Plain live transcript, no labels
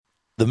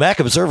The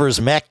Mac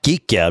Observer's Mac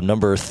Geek Gab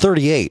number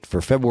 38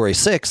 for February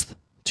 6th,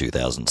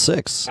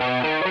 2006.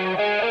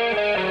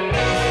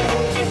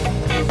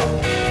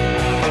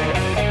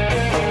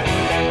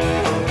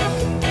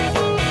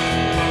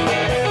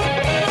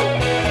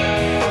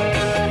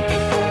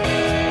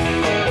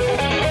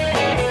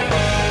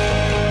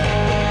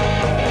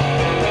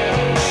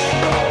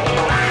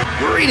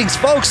 Greetings,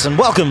 folks, and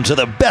welcome to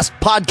the best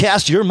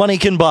podcast your money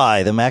can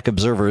buy, the Mac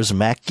Observer's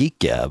Mac Geek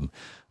Gab.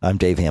 I'm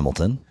Dave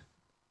Hamilton,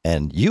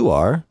 and you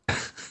are...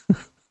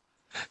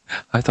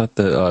 I thought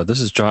that this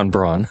is John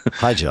Braun.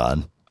 Hi,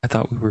 John. I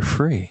thought we were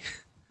free.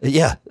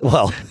 Yeah,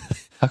 well...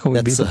 How can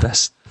we be the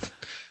best?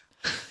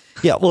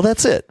 Yeah, well,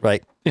 that's it,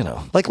 right? You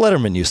know, like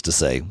Letterman used to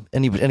say,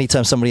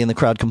 anytime somebody in the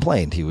crowd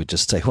complained, he would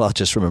just say, well,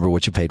 just remember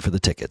what you paid for the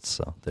tickets.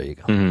 So there you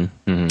go.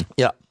 Mm-hmm, mm-hmm.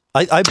 Yeah,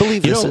 I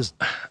believe this is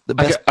the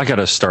best. I got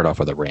to start off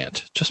with a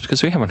rant, just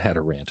because we haven't had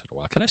a rant in a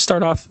while. Can I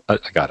start off? I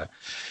got it.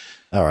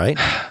 All right.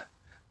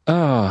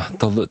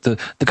 The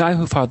guy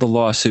who filed the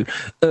lawsuit.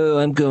 Oh,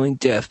 I'm going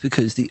deaf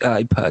because the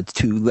iPod's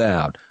too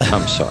loud.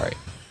 I'm sorry.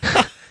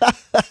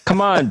 Come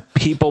on,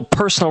 people.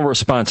 Personal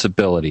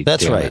responsibility.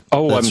 That's right. It.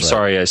 Oh, That's I'm right.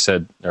 sorry. I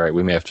said, all right,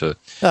 we may have to.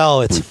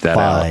 Oh, it's that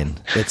fine.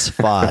 It's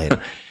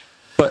fine.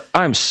 But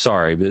I'm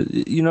sorry,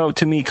 but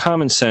to me,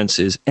 common sense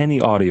is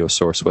any audio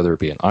source, whether it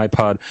be an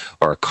iPod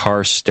or a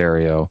car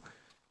stereo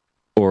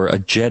or a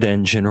jet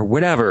engine or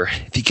whatever.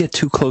 If you get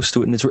too close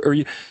to it, and this,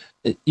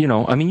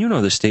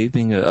 Dave,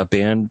 being a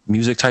band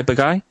music type of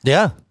guy.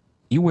 Yeah.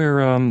 You wear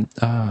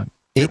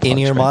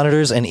in-ear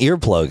monitors and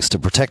earplugs to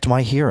protect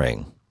my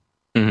hearing.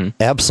 Mm-hmm.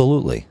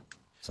 Absolutely.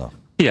 So.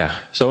 Yeah,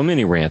 so a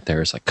mini rant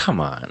there is like, come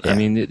on. Yeah. I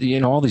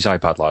mean, all these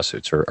iPod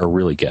lawsuits are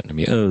really getting to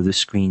me. Oh, the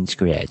screen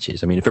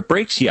scratches. I mean, if it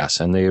breaks, yes,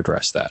 and they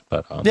address that.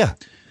 But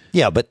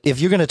Yeah, but if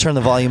you're going to turn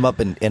the volume up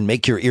and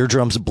make your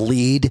eardrums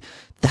bleed,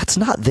 that's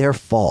not their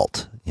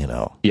fault,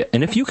 Yeah,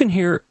 and if you can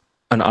hear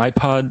an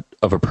iPod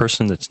of a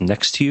person that's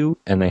next to you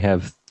and they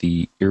have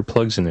the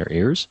earplugs in their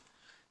ears,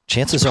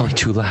 chances are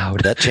too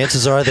loud.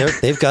 Chances are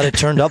they've got it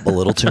turned up a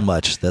little too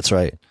much. That's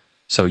right.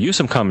 So use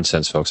some common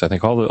sense, folks. I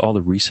think all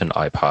the recent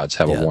iPods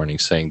have a warning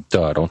saying,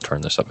 "Duh, don't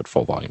turn this up at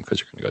full volume because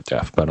you're going to go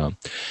deaf." But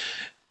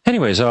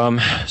anyways,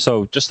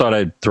 so just thought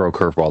I'd throw a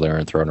curveball there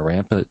and throw in a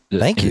rant. But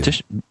thank you.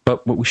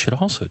 But what we should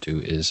also do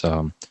is,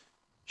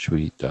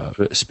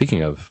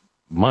 speaking of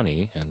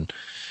money and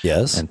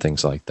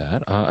things like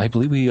that, I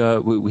believe we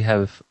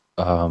have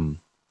at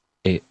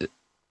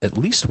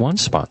least one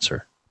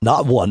sponsor.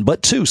 Not one,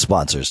 but two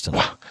sponsors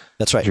tonight.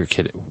 That's right. You're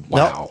kidding.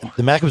 Wow. No,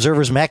 the Mac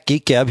Observer's Mac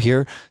Geek Gab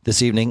here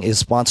this evening is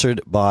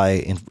sponsored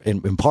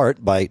in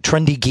part by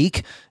Trendy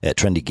Geek at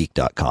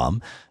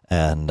trendygeek.com.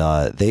 And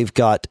I've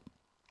got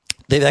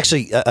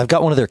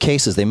one of their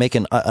cases. They make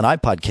an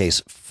iPod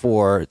case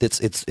for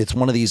it's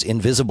one of these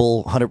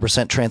invisible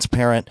 100%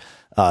 transparent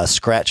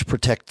scratch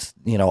protect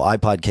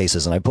iPod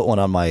cases, and I put one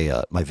on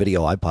my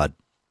video iPod.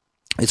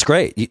 It's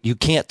great. You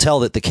can't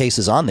tell that the case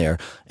is on there,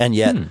 and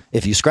yet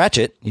if you scratch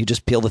it, you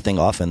just peel the thing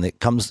off, and it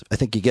comes. I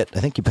think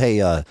you pay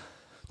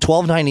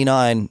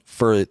 $12.99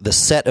 for the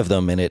set of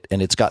them in it,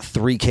 and it's got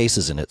 3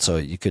 cases in it, so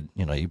you could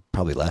you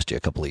probably last you a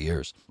couple of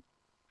years,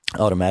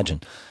 I would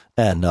imagine.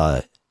 And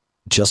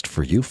just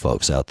for you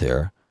folks out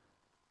there,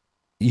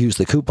 use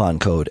the coupon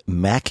code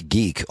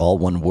MacGeek, all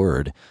one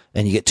word,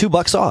 and you get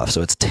 $2 off.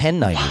 So it's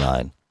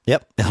 $10.99.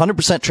 Yep,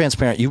 100%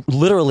 transparent. You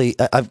literally,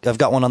 I've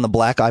got one on the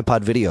black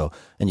iPod video,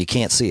 and you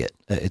can't see it.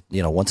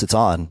 Once it's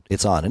on,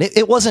 it's on. And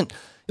it wasn't.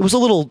 It was a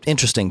little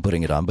interesting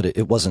putting it on, but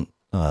it wasn't.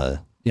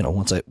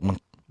 Once I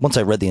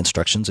read the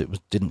instructions,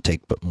 didn't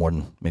take but more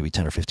than maybe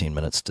 10 or 15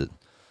 minutes to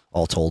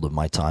all told of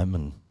my time.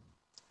 And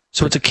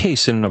so it's a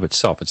case in and of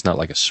itself. It's not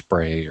like a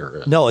spray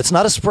or no, it's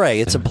not a spray.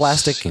 It's a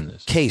plastic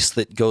case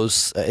that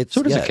goes. It's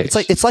a case.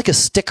 It's like a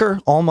sticker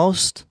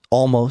almost,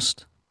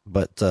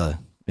 but.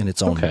 In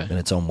its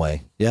own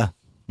way. Yeah.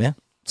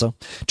 So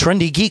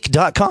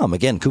trendygeek.com.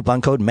 Again,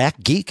 coupon code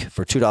MacGeek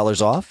for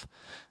 $2 off.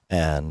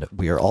 And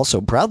we are also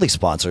proudly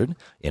sponsored,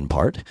 in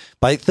part,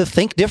 by the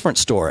Think Different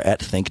store at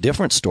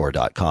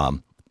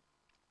thinkdifferentstore.com.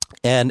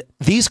 And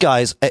these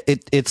guys,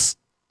 it's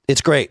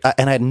great.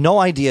 And I had no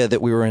idea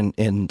that we were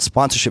in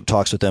sponsorship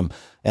talks with them.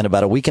 And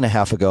about a week and a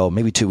half ago,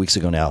 maybe 2 weeks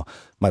ago now,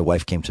 my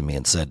wife came to me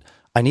and said,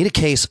 I need a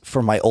case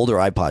for my older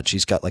iPod.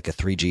 She's got like a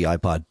 3G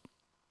iPod.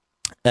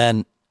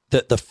 And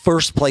the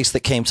first place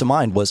that came to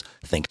mind was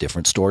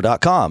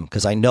thinkdifferentstore.com,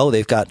 because I know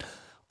they've got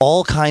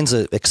all kinds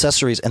of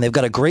accessories, and they've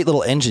got a great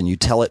little engine. You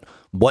tell it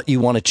what you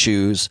want to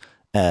choose,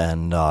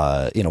 and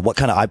what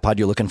kind of iPod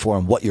you're looking for,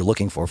 and what you're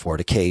looking for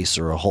it, a case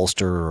or a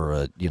holster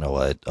or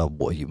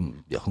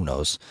who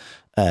knows,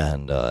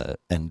 and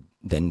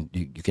then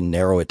you can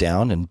narrow it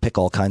down and pick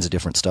all kinds of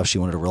different stuff. She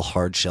wanted a real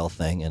hard shell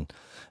thing,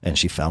 and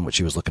she found what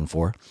she was looking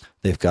for.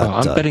 They've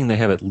got. I'm betting they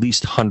have at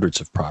least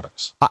hundreds of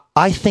products.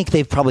 I think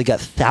they've probably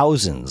got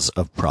thousands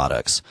of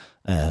products,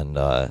 and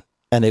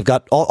they've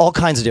got all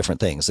kinds of different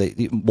things.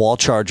 Wall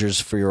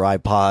chargers for your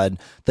iPod,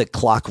 the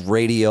clock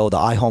radio, the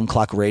iHome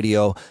clock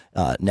radio.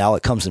 Now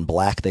it comes in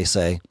black, they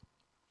say,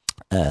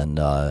 and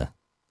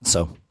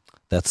so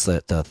That's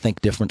at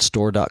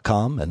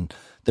thinkdifferentstore.com. And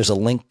there's a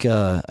link,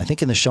 I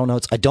think, in the show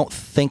notes. I don't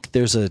think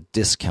there's a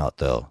discount,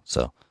 though,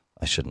 so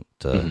I shouldn't.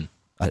 I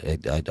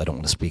don't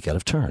want to speak out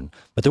of turn.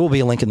 But there will be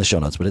a link in the show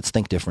notes, but it's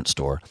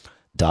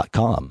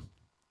thinkdifferentstore.com.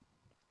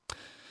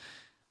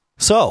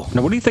 So,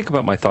 now, what do you think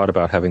about my thought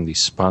about having the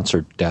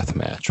sponsored death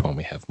match when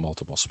we have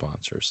multiple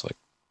sponsors?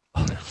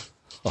 Oh,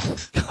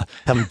 God.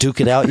 Have them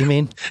duke it out, you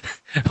mean?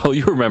 Well,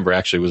 you remember,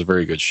 actually, it was a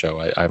very good show.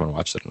 I haven't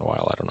watched it in a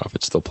while. I don't know if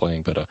it's still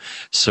playing, but a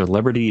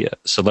celebrity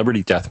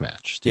death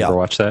match. Did you ever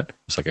watch that? It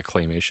was like a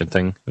claymation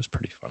thing. It was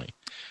pretty funny.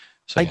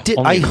 So, I did.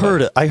 I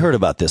heard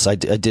about this. I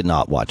did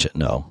not watch it.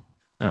 No.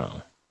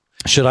 Oh.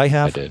 Should I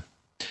have? I did.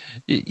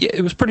 Yeah,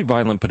 it was pretty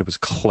violent, but it was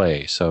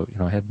clay, so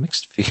I had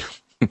mixed feelings.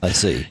 I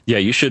see. Yeah,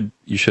 you should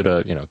get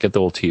the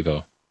old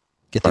TiVo.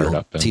 Get the old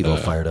TiVo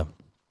fired up.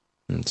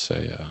 And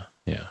say,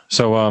 yeah.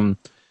 So,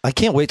 I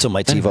can't wait till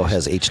my TiVo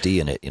has HD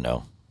in it,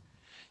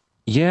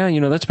 Yeah,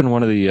 that's been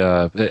one of the,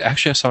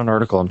 actually I saw an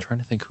article, I'm trying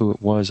to think who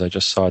it was, I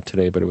just saw it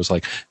today, but it was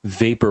like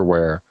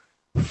vaporware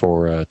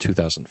for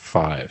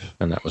 2005,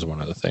 and that was one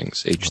of the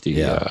things, HD.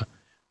 Yeah.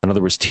 In other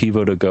words,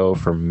 TiVo to go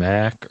for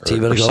Mac.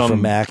 TiVo to go for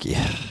Mac,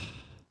 yeah.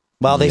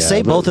 Well, they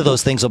say both of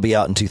those things will be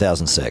out in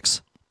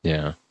 2006.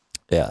 Yeah.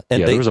 Yeah,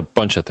 and there was a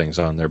bunch of things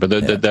on there, but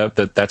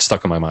that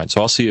stuck in my mind. So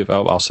I'll see if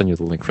I'll send you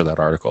the link for that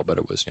article. But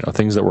it was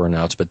things that were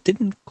announced but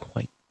didn't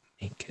quite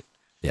make it.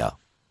 Yeah,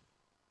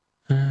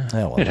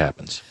 it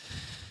happens.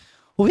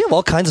 Well, we have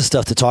all kinds of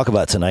stuff to talk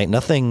about tonight.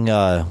 Nothing.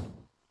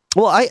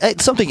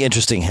 Something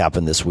interesting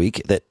happened this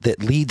week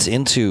that leads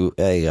into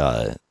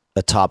a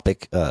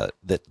topic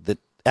that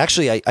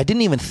actually I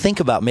didn't even think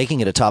about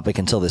making it a topic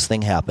until this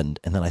thing happened,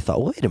 and then I thought,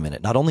 well, wait a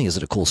minute. Not only is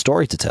it a cool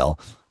story to tell,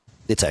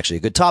 it's actually a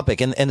good topic.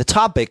 And the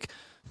topic,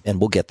 and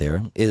we'll get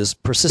there, is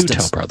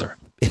persistence. Do tell, brother.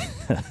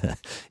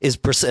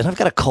 And I've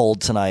got a cold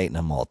tonight, and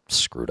I'm all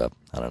screwed up.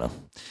 I don't know.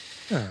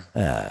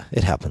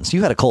 It happens.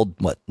 You had a cold,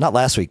 not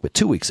last week, but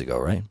 2 weeks ago,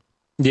 right?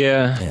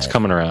 Yeah, it's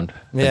coming around.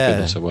 Thank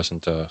goodness it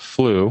wasn't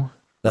flu.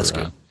 That's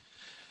good.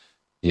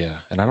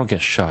 Yeah, and I don't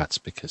get shots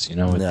because,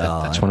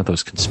 that's one of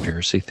those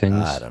conspiracy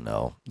things. I don't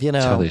know.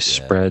 That's how they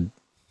spread.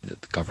 The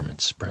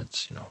government spreads,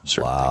 certain things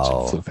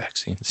like flu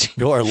vaccines.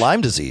 Or Lyme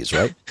disease,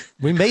 right?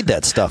 We made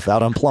that stuff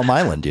out on Plum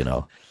Island,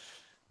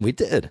 We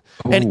did.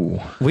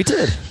 And we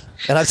did.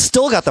 And I've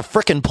still got the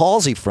frickin'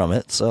 palsy from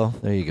it, so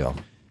there you go.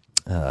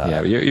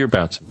 You're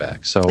bouncing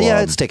back. So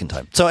it's taking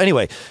time. So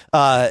anyway,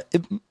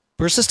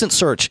 persistent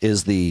search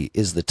is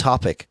the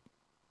topic.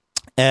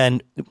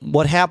 And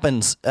what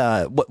happens,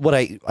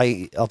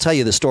 I'll tell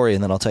you the story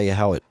and then I'll tell you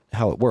how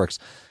it works,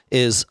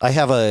 is I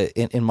have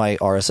in my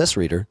RSS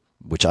reader,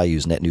 which I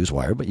use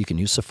NetNewsWire, but you can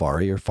use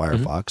Safari or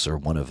Firefox or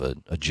one of a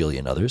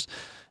jillion others,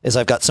 is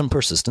I've got some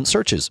persistent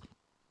searches.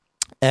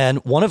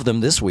 And one of them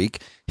this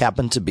week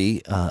happened to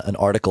be an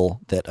article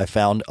that I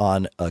found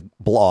on a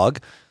blog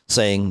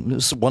saying,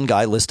 this one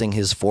guy listing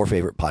his 4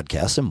 favorite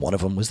podcasts, and one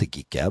of them was the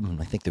Geek Gab, and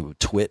I think the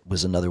Twit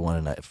was another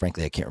one, and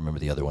frankly, I can't remember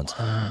the other ones.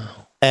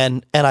 Wow.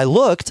 And I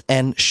looked,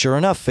 and sure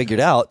enough, figured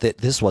out that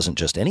this wasn't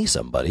just any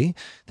somebody.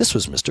 This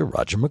was Mr.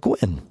 Roger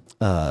McGuinn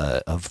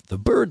of the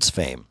Birds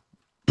fame.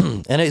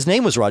 And his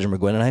name was Roger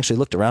McGuinn, and I actually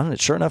looked around, and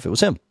sure enough, it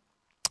was him.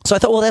 So I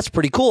thought, well, that's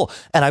pretty cool.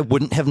 And I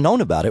wouldn't have known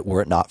about it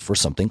were it not for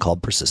something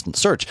called persistent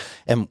search.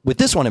 And with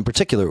this one in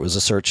particular, it was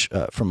a search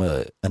from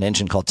an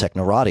engine called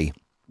Technorati,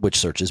 which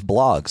searches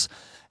blogs.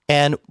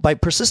 And by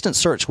persistent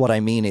search, what I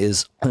mean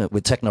is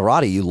with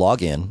Technorati, you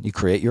log in, you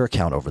create your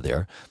account over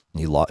there,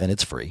 and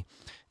it's free.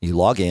 You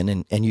log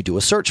in and you do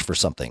a search for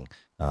something.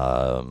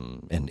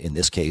 And in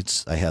this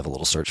case, I have a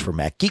little search for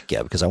Mac Geek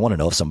Gab because I want to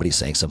know if somebody's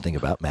saying something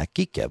about Mac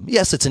Geek Gab.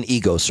 Yes, it's an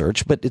ego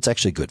search, but it's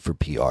actually good for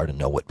PR to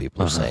know what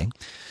people are saying.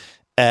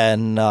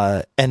 And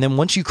then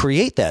once you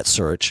create that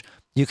search,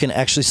 you can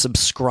actually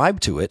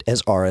subscribe to it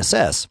as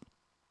RSS.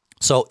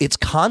 So it's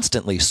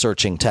constantly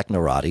searching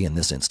Technorati in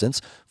this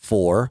instance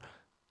for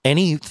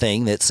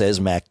anything that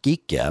says Mac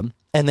Geek Gab,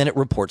 and then it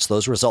reports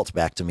those results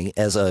back to me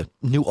as a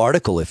new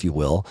article, if you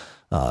will,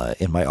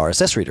 in my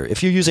RSS reader.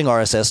 If you're using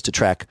RSS to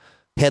track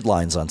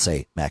headlines on,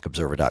 say,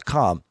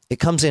 MacObserver.com, it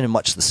comes in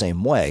much the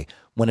same way.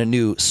 When a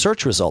new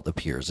search result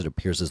appears, it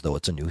appears as though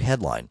it's a new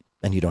headline,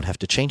 and you don't have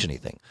to change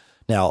anything.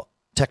 Now,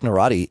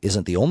 Technorati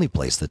isn't the only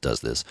place that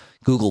does this.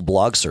 Google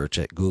Blog Search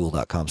at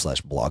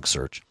google.com/blog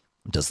search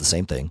does the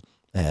same thing.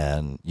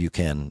 And you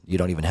don't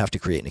even have to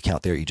create an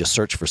account there. You just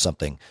search for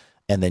something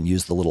and then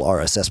use the little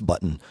RSS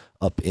button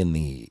up in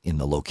the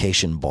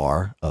location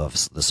bar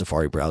of the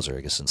Safari browser.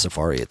 I guess in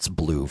Safari it's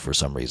blue for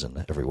some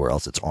reason. Everywhere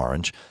else it's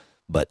orange.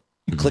 But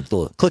you click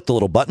the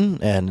little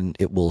button and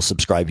it will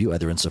subscribe you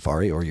either in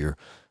Safari or your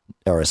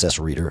RSS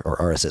reader or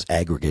RSS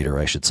aggregator,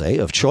 I should say,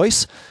 of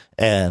choice,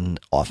 and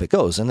off it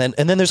goes. And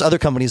then there's other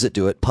companies that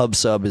do it.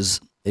 PubSub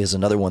is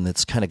another one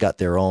that's kind of got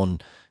their own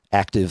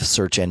active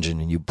search engine,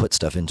 and you put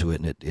stuff into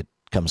it and it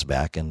comes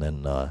back. And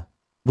then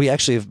we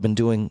actually have been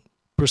doing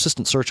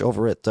persistent search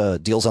over at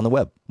Deals on the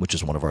Web, which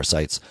is one of our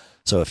sites.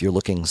 So if you're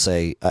looking,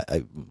 say,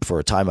 for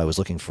a time I was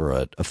looking for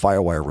a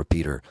FireWire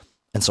repeater,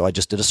 and so I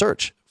just did a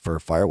search for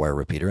FireWire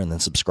repeater and then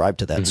subscribed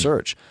to that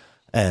search.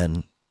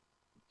 And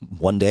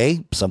one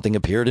day something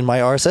appeared in my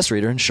RSS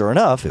reader, and sure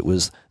enough, it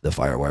was the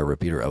FireWire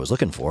repeater I was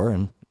looking for,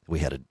 and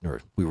we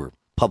were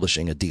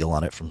publishing a deal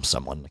on it from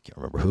someone, I can't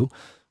remember who.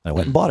 I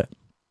went and bought it.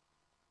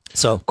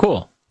 So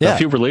cool. Yeah. A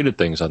few related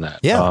things on that.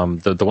 Yeah.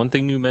 The one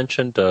thing you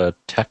mentioned,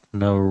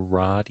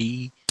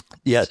 Technorati.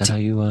 Yeah, Is that how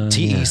you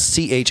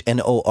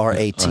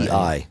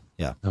TECHNORATI.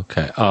 Yeah.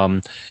 Okay.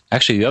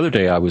 Actually, the other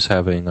day I was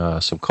having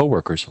some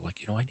coworkers who were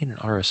like, I need an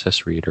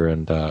RSS reader,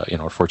 and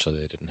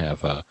unfortunately they didn't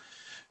have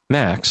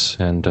Macs,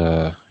 and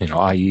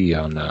IE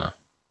on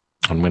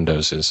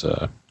Windows is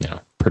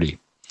pretty.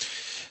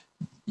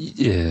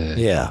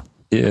 Yeah.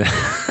 Yeah.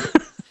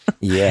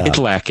 Yeah. It's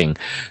lacking.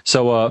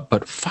 So,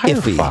 but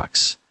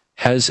Firefox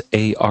has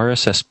a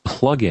RSS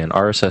plugin,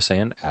 RSS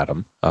and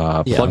Atom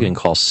plugin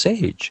called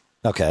Sage.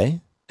 Okay.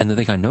 And the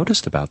thing I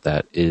noticed about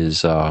that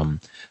is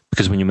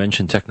because when you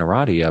mentioned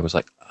Technorati, I was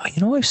like,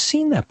 I've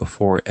seen that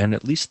before, and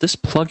at least this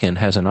plugin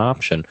has an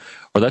option,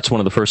 or that's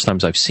one of the first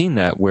times I've seen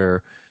that,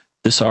 where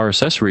this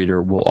RSS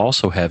reader will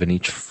also have in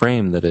each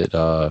frame that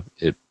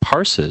it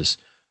parses,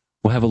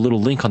 will have a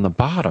little link on the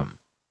bottom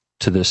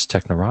to this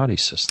Technorati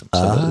system.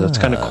 So that's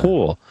kind of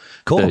cool.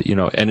 Cool. That,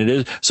 and it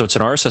is, so it's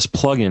an RSS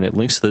plugin. It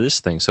links to this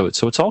thing. So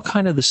it's all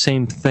kind of the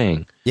same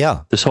thing.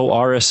 Yeah. This whole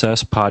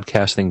RSS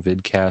podcasting,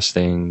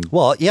 vidcasting,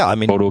 Well, yeah, I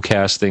mean,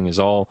 photocasting is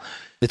all.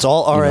 It's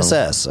all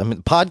RSS. I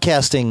mean,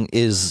 podcasting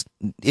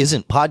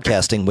isn't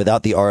podcasting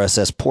without the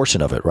RSS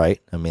portion of it,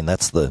 right? I mean,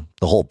 that's the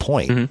whole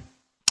point,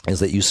 is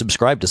that you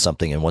subscribe to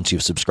something, and once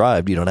you've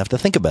subscribed, you don't have to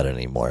think about it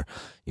anymore.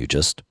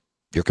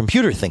 Your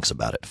computer thinks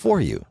about it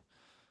for you.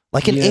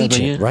 Like an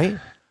agent, right?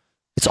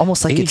 It's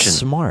almost like it's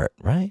smart,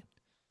 right?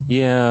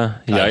 Yeah.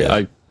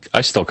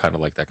 I still kind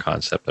of like that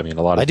concept. I mean,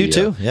 a lot of I do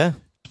too. Yeah,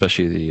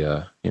 especially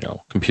the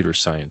computer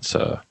science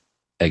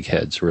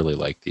eggheads really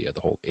like the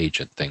whole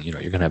agent thing. You're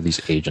going to have these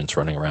agents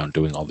running around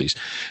doing all these.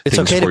 It's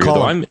things okay for to you.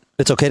 call them.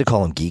 It's okay to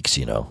call them geeks.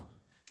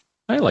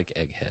 I like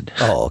egghead.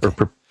 Oh, okay.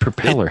 Or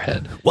propeller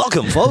head.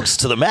 Welcome, folks,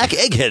 to the Mac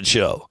Egghead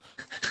Show.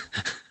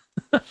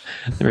 There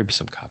may be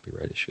some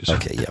copyright issues.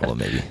 Okay, yeah, well,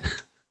 maybe.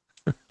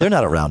 They're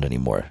not around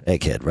anymore.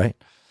 Egghead, right?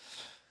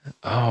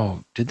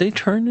 Oh, did they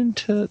turn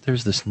into?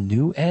 There's this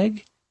new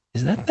egg.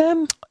 Is that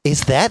them?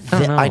 Is that? I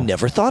don't know. I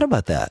never thought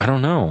about that. I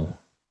don't know.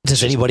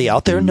 Does anybody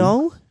out there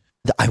know?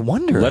 I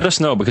wonder. Let us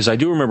know, because I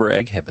do remember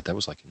Egghead, but that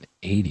was like in the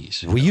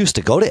 80s. We used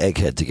to go to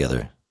Egghead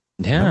together.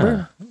 Yeah.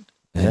 Remember?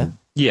 Yeah.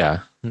 Yeah.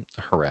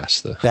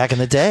 Harass the. Back in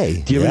the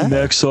day. Do you have any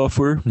Mac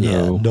software?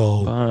 Yeah.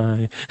 No.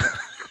 Bye.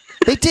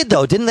 They did,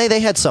 though, didn't they? They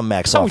had some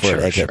Mac software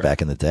at Egghead sure.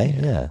 back in the day.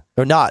 Yeah.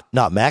 Or not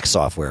Mac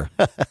software.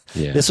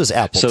 Yeah. This was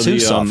Apple II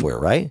software,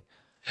 right?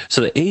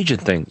 So the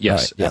agent thing,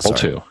 yes, right.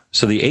 Apple II.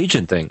 So the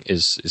agent thing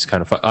is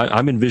kind of fun.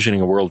 I'm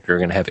envisioning a world where you're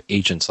going to have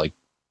agents, like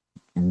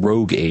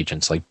rogue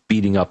agents, like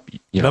beating up.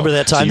 Remember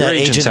that time that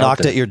agent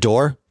knocked at your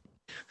door?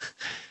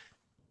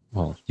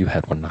 Well, you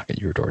had one knock at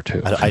your door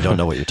too. I don't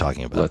know what you're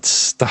talking about. Let's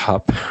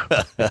stop.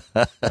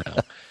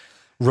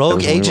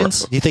 Rogue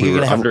agents? Do you think you're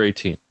going to have under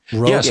 18?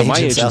 rogue Yeah, so my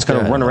agents agent's out going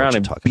there? to run I know what around you're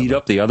and talking beat about.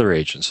 up the other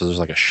agents. So there's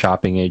like a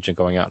shopping agent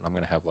going out, and I'm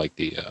going to have like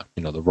the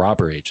the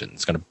robber agent.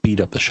 It's going to beat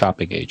up the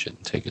shopping agent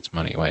and take its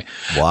money away.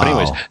 Wow. But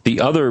anyways,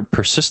 the other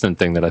persistent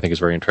thing that I think is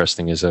very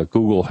interesting is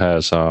Google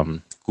has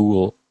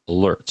Google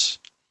Alerts.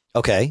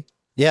 Okay.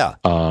 Yeah.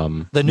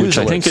 The news which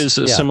I think alerts. is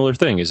a Yeah. similar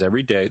thing. Is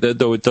every day,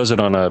 though it does it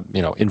on a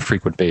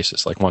infrequent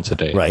basis, like once a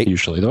day, Right.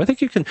 usually. Though I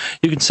think you can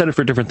set it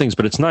for different things,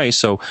 but it's nice.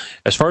 So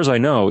as far as I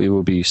know, it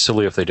would be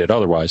silly if they did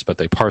otherwise. But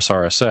they parse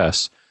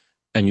RSS,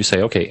 and you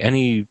say, okay,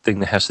 anything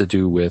that has to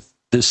do with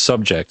this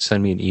subject,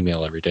 send me an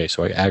email every day.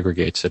 So it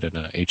aggregates it in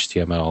a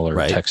HTML or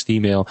Right. text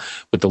email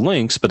with the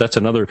links. But that's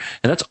another,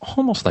 and that's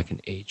almost like an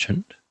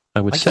agent,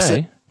 I would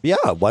say. Yeah.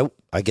 Why?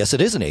 I guess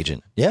it is an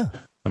agent. Yeah.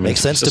 I mean,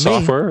 Makes sense it's to me.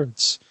 software.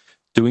 It's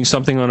doing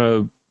something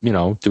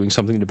doing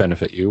something to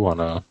benefit you on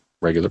a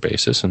regular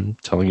basis and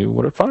telling you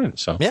what it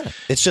finds. So Yeah.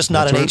 It's just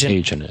not that's an what agent.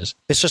 Agent is.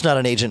 It's just not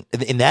an agent.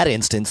 In that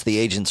instance, the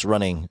agent's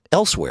running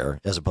elsewhere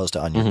as opposed to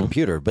on your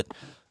computer. But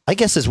I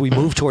guess as we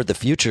move toward the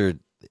future,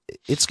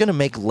 it's going to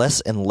make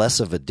less and less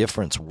of a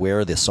difference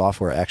where the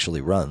software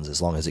actually runs,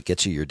 as long as it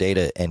gets you your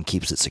data and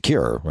keeps it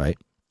secure, right?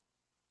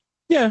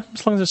 Yeah,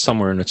 as long as it's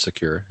somewhere and it's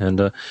secure. And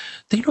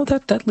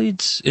that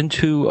leads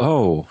into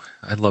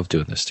I love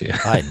doing this to you.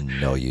 I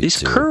know you These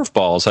do.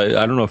 curveballs.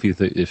 I don't know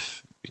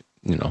if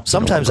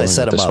Sometimes I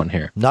set them this up. one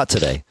here. Not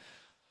today.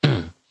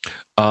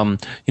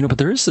 But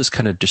there is this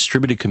kind of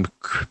distributed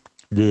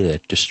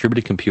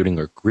computing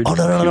or grid. Oh,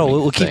 no. computing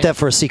We'll keep thing. that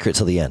for a secret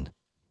till the end.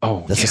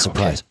 Oh, That's yeah, a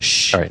surprise. Okay.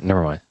 Shh. All right,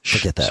 never mind.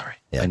 Forget that. Sorry,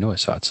 Yeah. I know I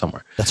saw it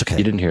somewhere. That's okay.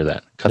 You didn't hear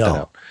that. Cut that No,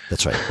 out.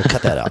 that's right. We'll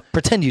cut that out.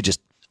 Pretend you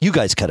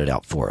guys cut it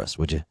out for us,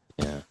 would you?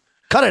 Yeah.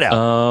 Cut it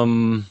out.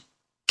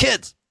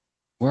 Kids.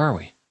 Where are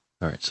we?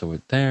 All right, so we're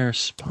there.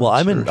 Well,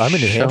 I'm in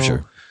New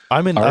Hampshire.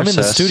 I'm in the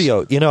RSS.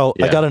 studio. I Yeah.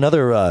 got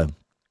another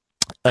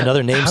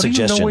name How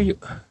suggestion. Do you know where you,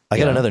 I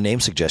got another name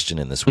suggestion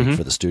in this week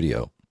for the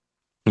studio.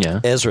 Yeah.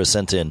 Ezra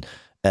sent in,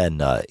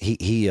 and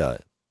he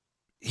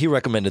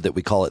recommended that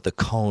we call it the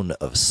Cone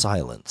of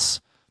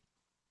Silence,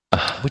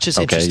 which is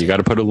Okay, interesting. you got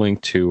to put a link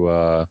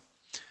to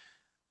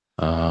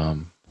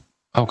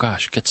Oh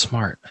gosh, Get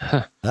Smart.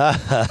 Huh.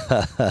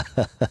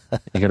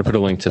 You got to put a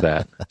link to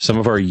that. Some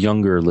of our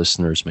younger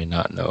listeners may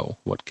not know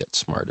what Get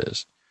Smart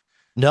is.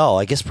 No,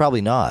 I guess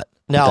probably not.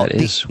 Now,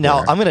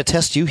 Now I'm going to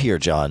test you here,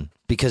 John,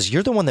 because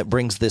you're the one that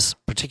brings this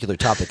particular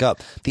topic up.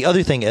 The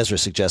other thing Ezra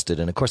suggested,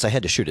 and of course I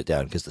had to shoot it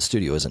down because the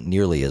studio isn't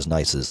nearly as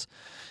nice as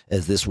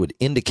this would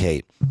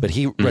indicate, but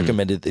he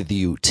recommended the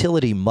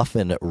Utility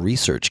Muffin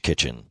Research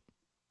Kitchen.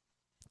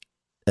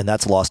 And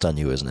that's lost on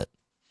you, isn't it?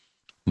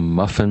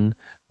 Muffin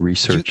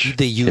Research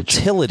The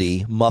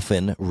Utility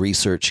Muffin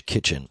Research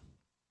Kitchen.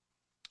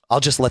 I'll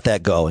just let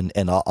that go,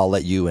 and I'll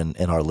let you and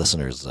our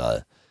listeners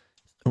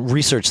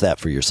research that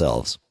for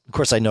yourselves. Of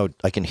course, I know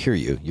I can hear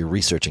you. You're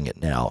researching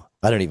it now.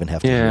 I don't even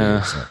have to hear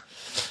you. So.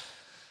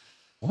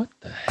 What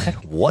the heck?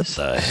 What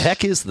the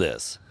heck is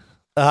this?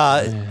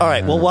 All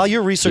right. Well, while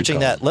you're researching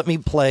that, let me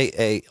play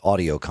an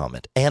audio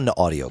comment.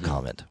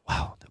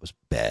 Wow, that was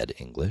bad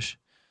English.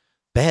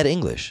 Bad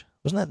English.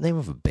 Wasn't that the name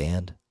of a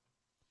band?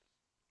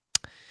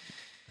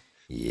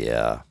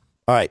 Yeah.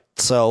 All right.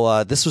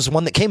 So this was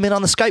one that came in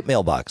on the Skype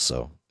mailbox.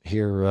 So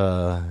here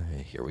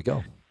we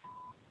go.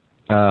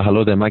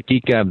 Hello there, Mike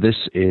Geek. This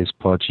is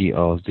Podgy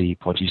of the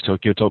Podgy's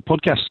Tokyo Talk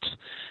podcast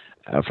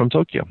from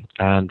Tokyo.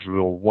 And we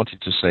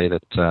wanted to say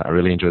that I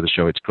really enjoy the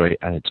show. It's great.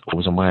 And it's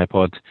always on my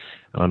iPod.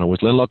 And I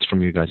always learn lots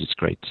from you guys. It's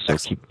great. So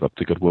keep up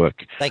the good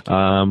work. Thank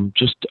you.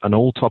 Just an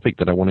old topic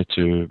that I wanted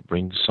to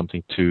bring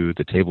something to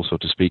the table, so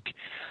to speak.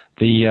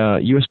 The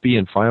USB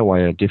and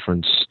FireWire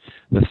difference.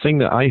 The thing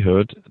that I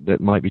heard that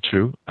might be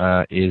true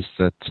is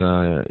that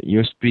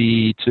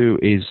USB 2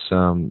 is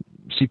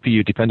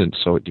CPU dependent,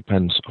 so it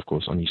depends, of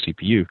course, on your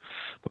CPU.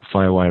 But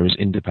FireWire is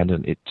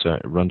independent. It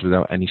runs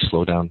without any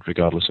slowdown,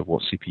 regardless of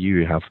what CPU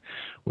you have,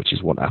 which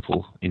is what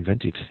Apple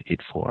invented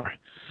it for.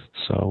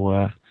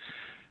 So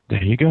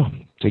there you go.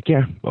 Take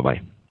care.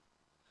 Bye-bye.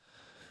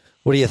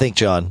 What do you think,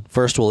 John?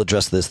 First, we'll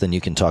address this, then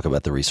you can talk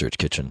about the Research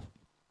Kitchen.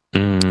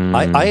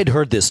 I had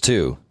heard this,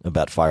 too,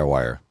 about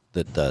FireWire,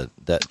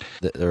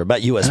 or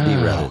about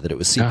USB, rather, that it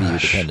was CPU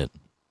dependent.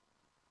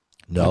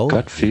 No? My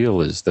gut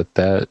feel is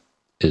that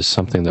is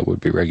something that would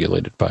be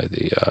regulated by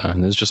the,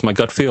 and it's just my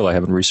gut feel. I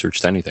haven't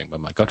researched anything, but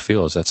my gut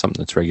feel is that's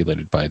something that's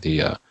regulated by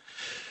the,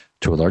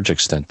 to a large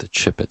extent, the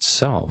chip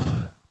itself.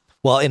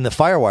 Well, in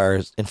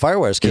FireWire's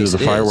case, the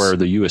FireWire,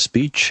 the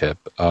USB chip.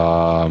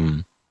 Now,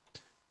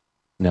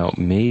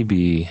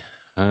 maybe,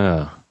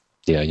 I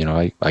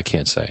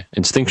can't say.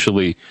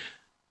 Instinctually,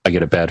 I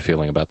get a bad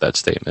feeling about that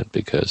statement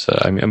because,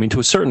 I mean,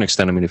 to a certain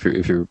extent, I mean, if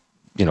your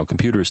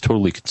computer is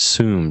totally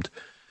consumed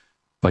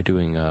by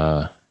doing,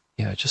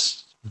 it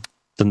just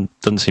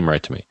doesn't seem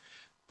right to me.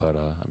 But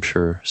I'm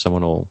sure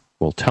someone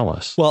will tell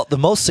us. Well, the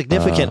most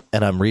significant,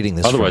 and I'm reading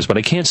this otherwise, but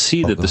I can't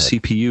see that the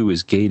CPU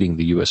is gating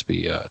the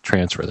USB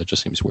transfer. That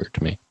just seems weird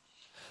to me.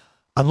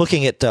 I'm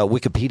looking at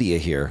Wikipedia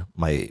here,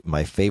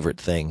 my favorite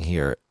thing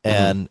here,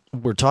 and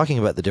we're talking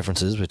about the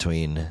differences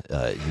between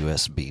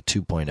USB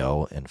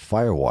 2.0 and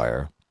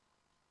FireWire.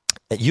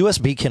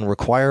 USB can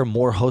require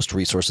more host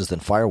resources than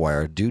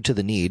FireWire due to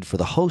the need for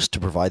the host to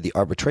provide the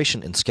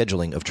arbitration and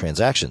scheduling of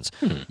transactions.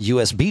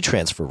 USB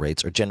transfer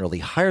rates are generally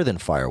higher than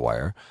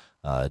FireWire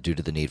due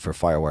to the need for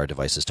FireWire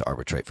devices to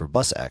arbitrate for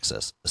bus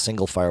access. A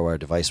single FireWire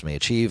device may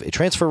achieve a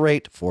transfer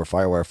rate for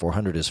FireWire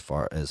 400 as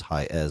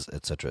high as,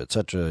 etc.,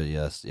 etc.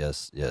 Yes.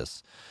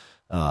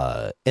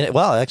 And it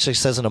actually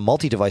says in a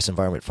multi-device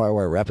environment,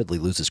 FireWire rapidly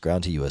loses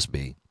ground to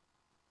USB.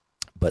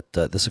 But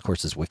this, of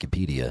course, is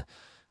Wikipedia.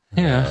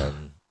 Yeah.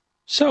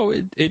 So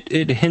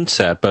it hints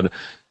at, but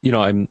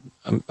I'm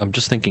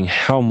just thinking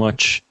how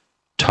much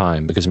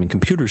time, because I mean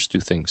computers do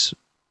things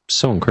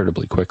so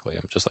incredibly quickly.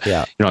 I'm just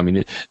like,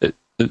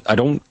 I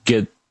don't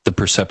get the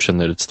perception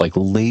that it's like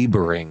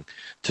laboring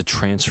to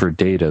transfer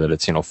data, that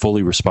it's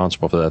fully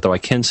responsible for that. Though I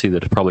can see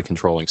that it's probably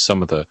controlling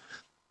some of the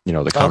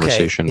the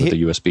conversation with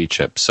the USB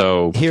chip.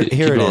 So here it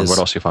is. What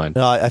else you find?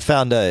 No, I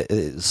found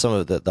some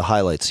of the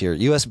highlights here.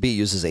 USB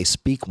uses a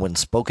speak when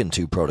spoken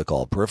to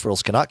protocol.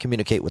 Peripherals cannot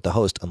communicate with the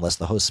host unless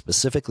the host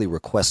specifically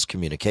requests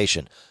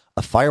communication.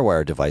 A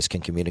FireWire device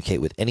can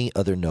communicate with any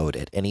other node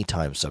at any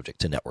time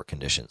subject to network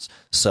conditions.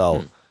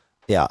 So,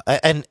 yeah.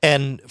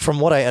 And from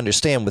what I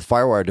understand with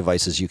FireWire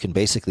devices, you can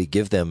basically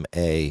give them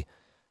if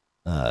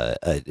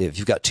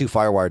you've got two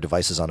FireWire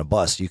devices on a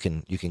bus, you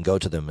can go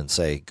to them and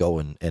say, go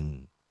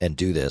and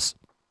do this,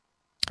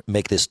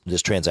 make this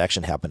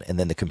transaction happen, and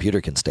then the computer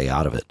can stay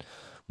out of it.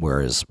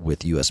 Whereas with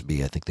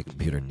USB, I think the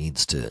computer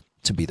needs to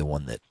be the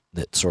one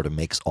that sort of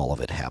makes all of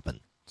it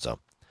happen. So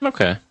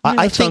okay,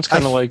 I think sounds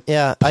kind of like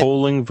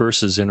polling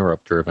versus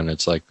interrupt driven.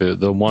 It's like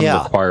the one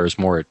requires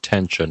more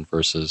attention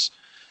versus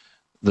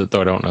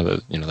though I don't know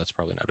that that's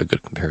probably not a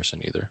good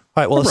comparison either.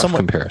 All right, well,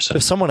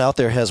 if someone out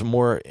there has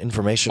more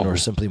information or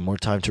simply more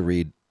time to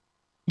read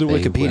the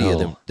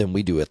Wikipedia than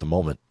we do at the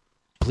moment,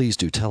 please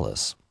do tell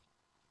us.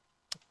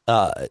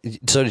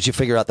 So did you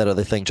figure out that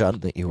other thing, John,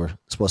 that you were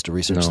supposed to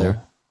research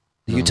there?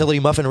 The Utility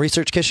Muffin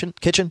Research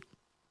Kitchen?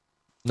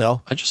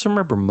 No? I just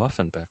remember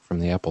Muffin back from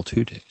the Apple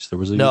II days. There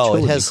was a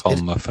utility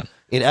called Muffin.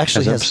 It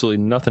actually has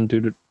absolutely nothing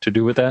to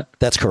do with that?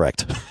 That's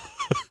correct.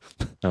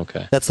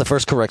 Okay. That's the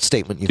first correct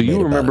statement you've Do made you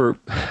about remember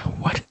it.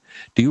 what?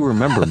 Do you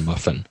remember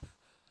Muffin?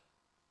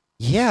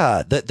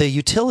 Yeah, the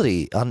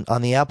utility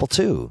on the Apple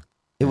II.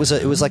 It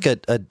was like a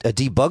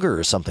debugger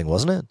or something,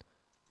 wasn't it?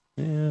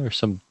 Yeah, or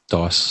some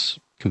DOS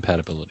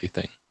compatibility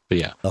thing. But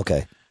yeah.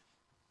 Okay.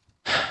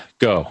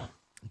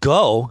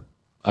 Go.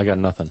 I got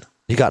nothing.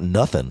 You got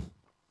nothing.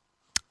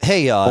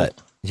 Hey,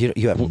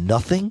 you have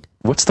nothing?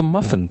 What's the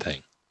muffin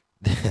thing?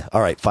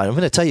 All right, fine. I'm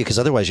going to tell you because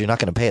otherwise you're not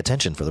going to pay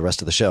attention for the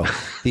rest of the show.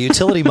 The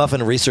Utility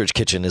Muffin Research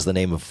Kitchen is the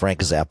name of Frank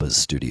Zappa's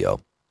studio.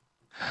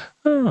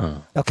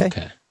 Oh. Okay.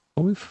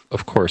 Well, we've,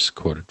 of course,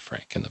 quoted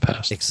Frank in the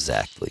past.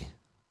 Exactly.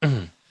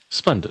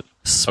 Splendid.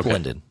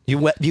 Splendid.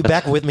 Okay. You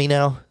back with me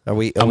now? Are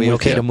we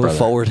okay to move brother.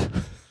 forward?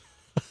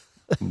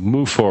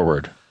 Move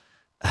forward.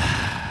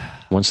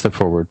 One step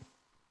forward,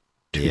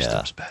 two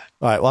steps back.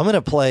 All right. Well, I'm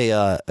going to play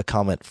a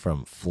comment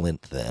from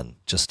Flint then,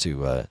 just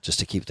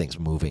to keep things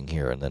moving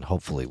here, and then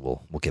hopefully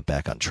we'll get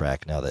back on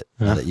track now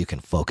that you can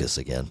focus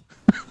again.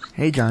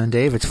 Hey, John and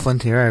Dave, it's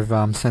Flint here.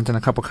 I've sent in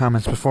a couple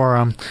comments before.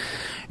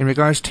 In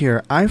regards to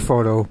your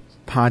iPhoto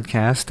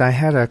podcast, I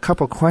had a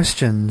couple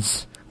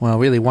questions. Well,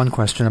 really one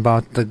question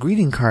about the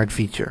greeting card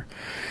feature.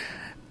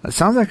 It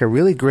sounds like a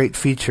really great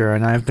feature,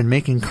 and I've been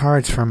making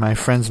cards for my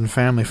friends and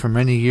family for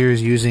many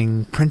years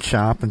using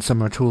PrintShop and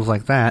similar tools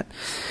like that.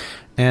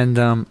 And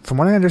from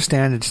what I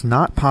understand, it's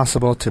not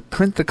possible to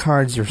print the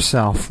cards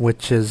yourself,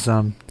 which is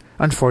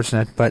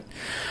unfortunate, but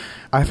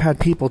I've had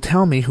people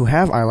tell me who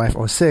have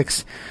iLife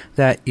 06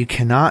 that you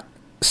cannot,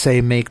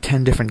 say, make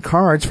 10 different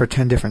cards for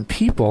 10 different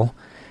people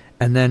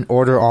and then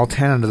order all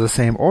 10 under the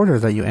same order,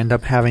 that you end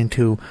up having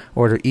to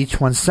order each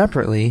one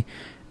separately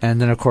and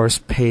then, of course,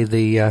 pay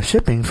the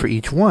shipping for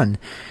each one.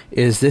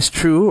 Is this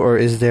true, or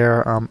is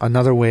there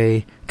another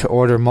way to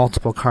order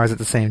multiple cards at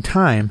the same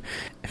time?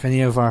 If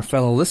any of our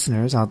fellow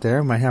listeners out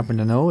there might happen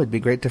to know, it'd be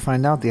great to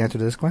find out the answer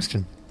to this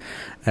question.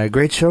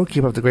 Great show.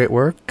 Keep up the great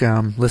work.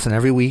 Listen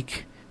every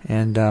week,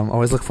 and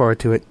always look forward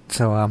to it.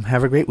 So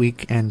have a great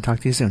week, and talk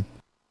to you soon.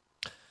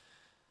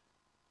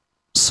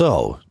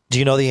 So, do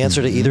you know the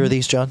answer to either of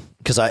these, John?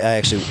 Because I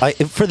actually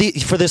for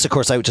this, of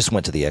course, I just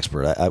went to the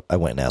expert. I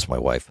went and asked my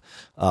wife.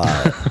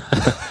 I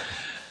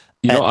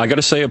got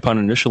to say, upon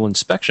initial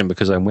inspection,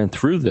 because I went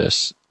through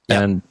this,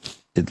 and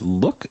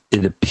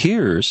it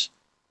appears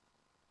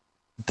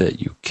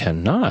that you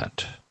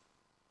cannot.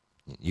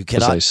 You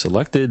Because cannot. I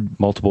selected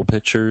multiple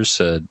pictures,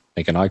 said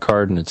make an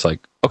iCard, and it's like,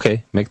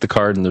 okay, make the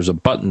card, and there's a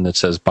button that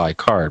says buy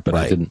card, but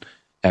I didn't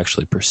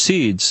actually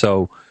proceed.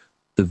 So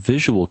the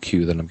visual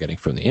cue that I'm getting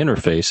from the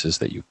interface is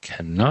that you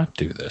cannot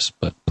do this,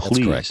 but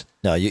please. That's correct.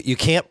 No, you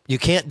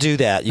can't do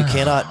that. You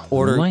cannot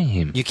order.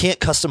 Lame. You can't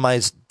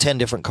customize 10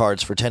 different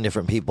cards for 10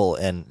 different people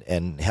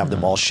and have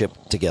them all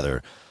shipped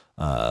together.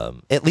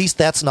 At least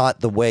that's not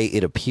the way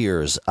it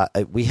appears.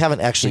 We haven't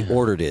actually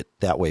ordered it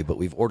that way, but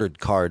we've ordered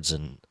cards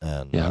and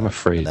I'm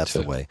afraid and that's to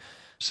the way.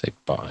 Say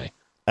buy.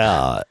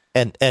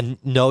 And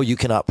no, you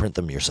cannot print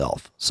them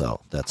yourself.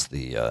 So that's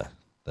the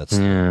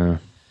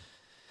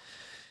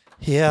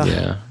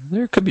Yeah,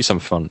 there could be some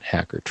fun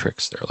hacker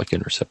tricks there, like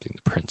intercepting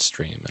the print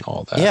stream and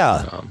all that.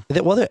 Yeah.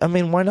 Well,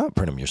 why not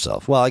print them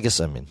yourself? Well, I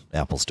guess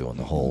Apple's doing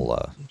the whole.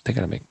 They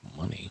got to make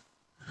money.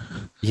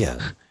 Yeah,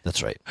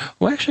 that's right.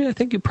 Well, actually, I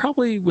think you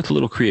probably, with a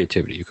little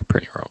creativity, you could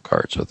print your own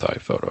cards with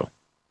iPhoto.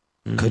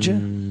 Could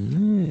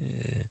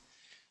you?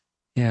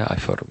 Yeah,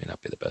 iPhoto may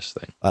not be the best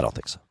thing. I don't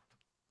think so.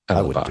 Out I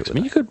of the wouldn't box. do I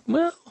mean, you could.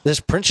 Well, there's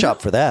print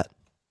shop for that.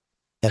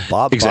 And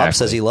Bob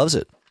says he loves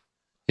it.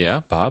 Yeah,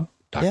 Bob,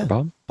 Dr.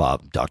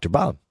 Bob. Dr.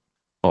 Bob.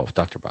 Oh, if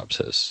Dr. Bob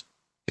says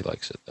he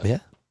likes it, then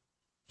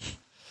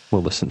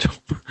we'll listen to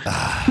him.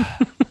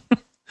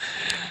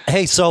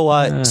 Hey,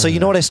 so you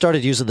know what I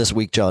started using this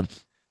week, John?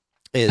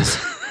 Is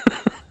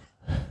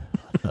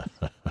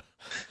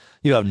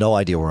you have no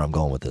idea where I'm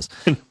going with this.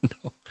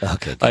 No.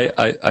 Okay.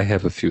 I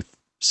have a few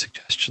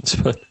suggestions,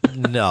 but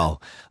no.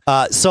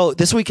 So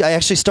this week I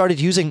actually started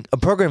using a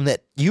program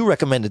that you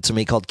recommended to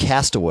me called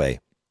Castaway.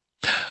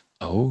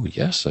 Oh,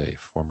 yes, a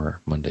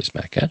former Monday's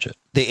Mac Gadget.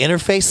 The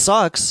interface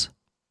sucks,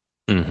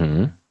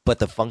 but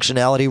the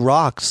functionality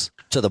rocks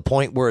to the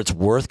point where it's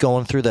worth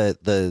going through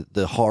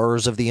the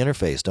horrors of the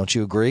interface. Don't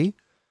you agree?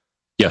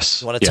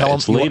 Yes. You want to tell them?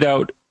 It's laid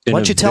out. Why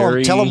don't you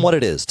tell them what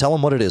it is? Tell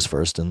them what it is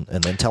first, and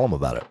then tell them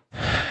about it.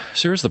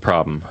 So here's the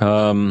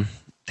problem.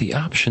 The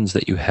options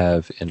that you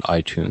have in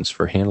iTunes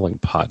for handling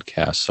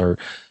podcasts are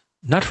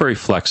not very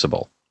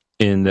flexible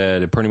in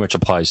that it pretty much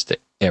applies to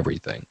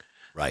everything.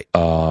 Right.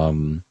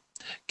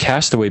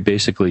 Castaway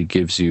basically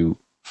gives you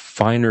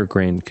finer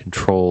grained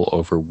control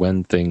over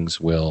when things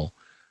will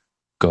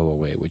go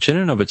away, which in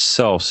and of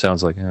itself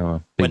sounds like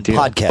a big when deal,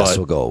 podcasts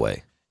will go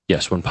away.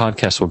 Yes, when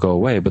podcasts will go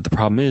away. But the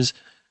problem is,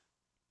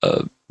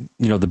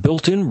 the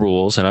built-in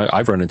rules, and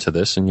I've run into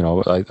this, and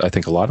I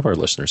think a lot of our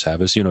listeners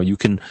have, is you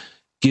can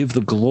give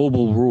the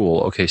global rule,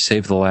 okay,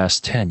 save the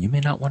last 10. You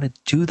may not want to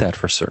do that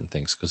for certain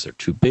things because they're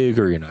too big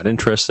or you're not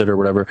interested or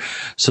whatever.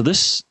 So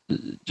this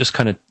just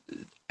kind of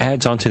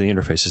adds onto the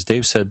interface. As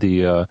Dave said,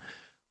 the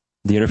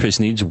interface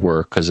needs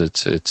work because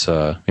it's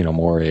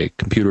more a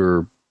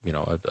computer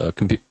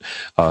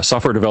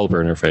software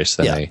developer interface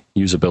than a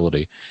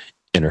usability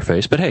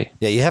interface. But hey,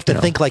 yeah, you have to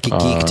think like a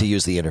geek to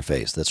use the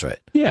interface. That's right.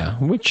 Yeah,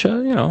 which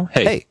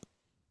hey,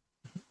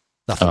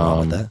 nothing wrong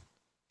with that.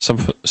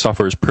 Some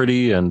software is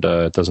pretty and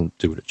it doesn't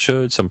do what it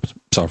should. Some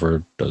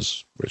software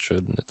does what it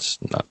should and it's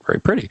not very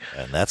pretty.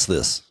 And that's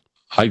this.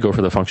 I go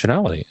for the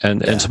functionality.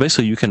 And so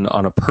basically you can,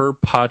 on a per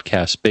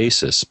podcast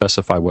basis,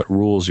 specify what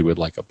rules you would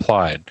like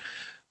applied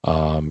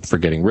for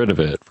getting rid of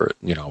it, for,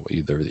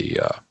 either the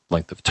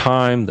length of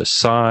time, the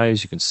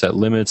size. You can set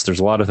limits. There's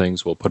a lot of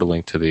things. We'll put a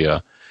link to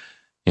the,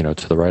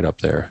 to the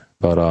write-up there.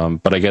 But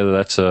I gather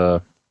that's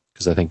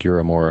because I think you're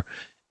a more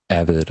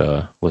avid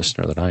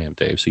listener than I am,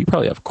 Dave. So you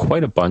probably have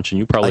quite a bunch, and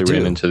you probably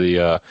ran into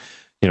the,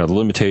 the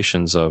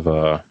limitations of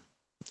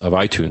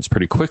iTunes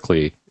pretty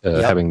quickly,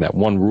 having that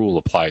one rule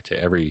apply to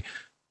every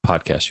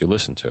podcast you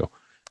listen to.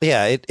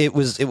 Yeah, it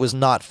was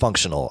not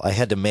functional. I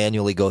had to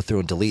manually go through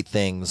and delete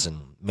things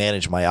and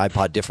manage my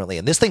iPod differently.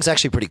 And this thing's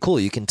actually pretty cool.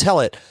 You can tell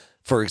it,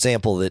 for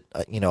example, that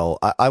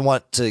I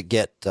want to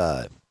get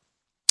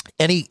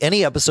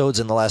any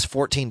episodes in the last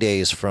 14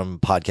 days from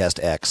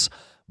Podcast X,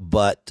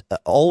 but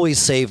always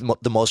save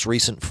the most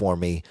recent for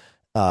me,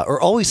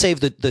 or always save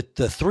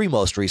the three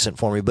most recent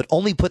for me, but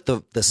only put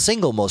the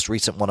single most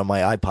recent one on my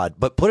iPod,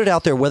 but put it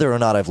out there whether or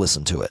not I've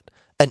listened to it.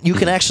 And you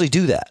can actually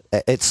do that.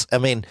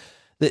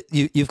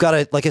 You've got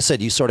to, like I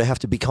said, you sort of have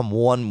to become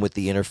one with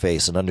the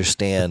interface and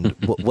understand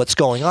what's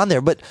going on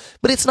there. But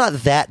it's not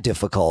that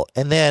difficult.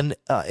 And then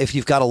if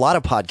you've got a lot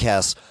of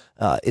podcasts,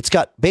 it's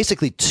got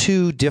basically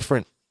two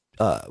different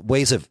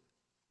ways of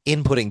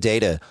inputting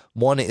data.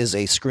 One is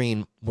a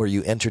screen where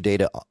you enter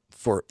data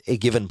for a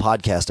given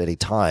podcast at a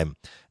time.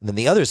 And then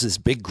the other is this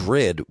big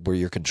grid where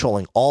you're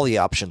controlling all the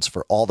options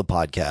for all the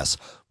podcasts.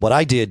 What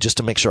I did, just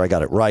to make sure I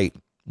got it right,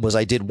 was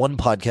I did one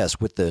podcast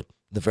with the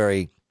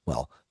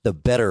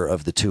better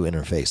of the two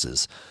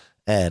interfaces,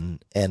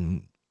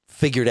 and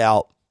figured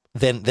out,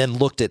 then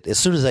looked at, as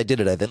soon as I did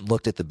it, I then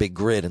looked at the big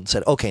grid and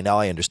said, okay, now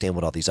I understand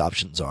what all these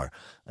options are,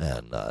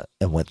 and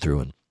went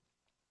through and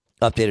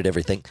updated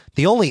everything.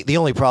 The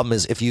only problem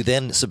is if you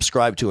then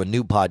subscribe to a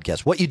new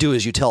podcast, what you do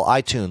is you tell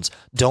iTunes,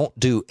 don't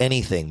do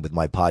anything with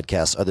my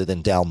podcasts other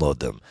than download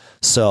them.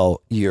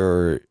 So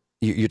you're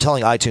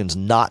telling iTunes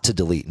not to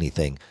delete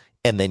anything.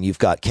 And then you've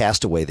got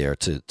Castaway there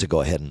to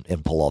go ahead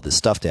and pull all this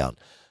stuff down,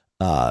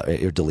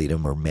 or delete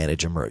them or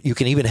manage them, or you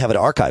can even have it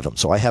archive them.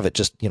 So I have it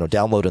just,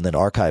 download and then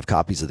archive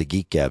copies of the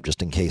Geek Gab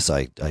just in case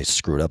I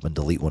screw it up and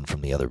delete one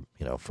from the other,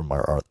 from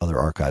our other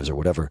archives or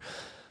whatever.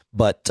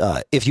 But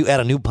if you add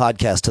a new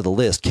podcast to the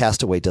list,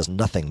 Castaway does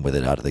nothing with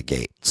it out of the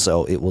gate.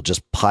 So it will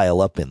just pile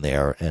up in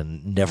there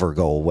and never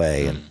go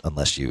away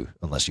unless you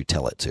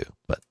tell it to.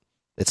 But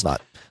it's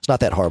not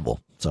that horrible.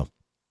 So.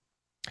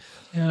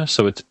 Yeah,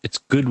 so it's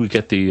good we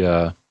get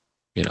the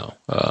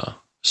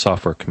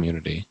software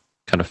community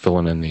kind of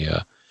filling in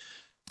the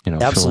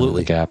absolutely filling in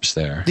the gaps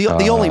there.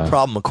 The only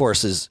problem, of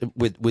course, is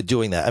with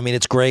doing that. I mean,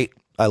 it's great.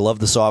 I love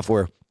the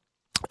software.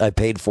 I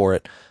paid for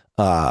it,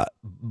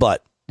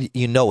 but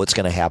what's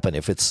going to happen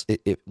if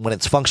when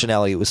it's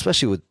functionality,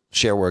 especially with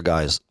shareware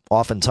guys.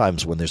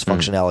 Oftentimes, when there's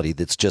functionality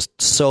that's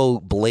just so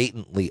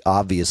blatantly,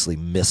 obviously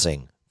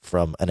missing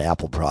from an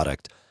Apple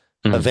product,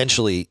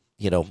 eventually.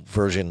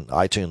 Version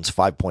iTunes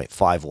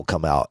 5.5 will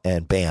come out,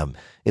 and bam,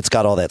 it's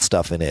got all that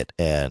stuff in it,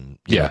 and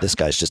this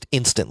guy's just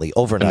instantly,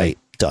 overnight,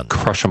 done.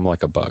 Crush them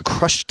like a bug.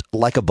 Crushed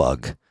like a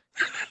bug.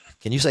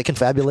 Can you say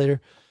confabulator?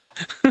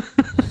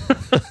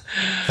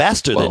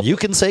 Faster than you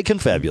can say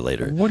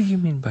confabulator. What do you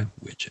mean by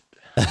widget?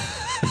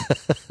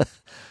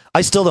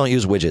 I still don't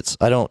use widgets.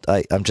 I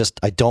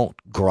don't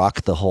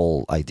grok the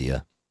whole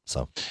idea.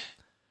 So,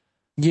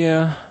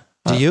 yeah,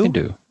 do you? I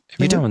do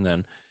every now and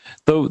then.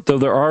 Though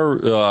there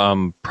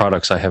are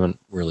products, I haven't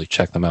really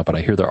checked them out, but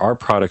I hear there are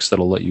products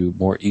that'll let you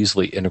more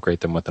easily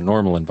integrate them with the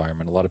normal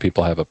environment. A lot of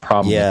people have a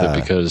problem with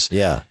it because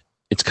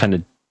it's kind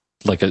of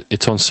like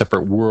its own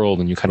separate world,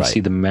 and you kind of see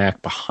the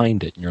Mac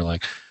behind it, and you're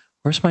like,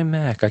 "Where's my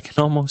Mac? I can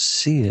almost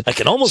see it. I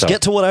can almost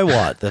get to what I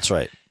want." That's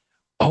right.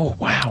 Oh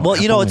wow!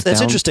 Well,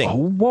 that's interesting. Oh,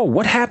 whoa!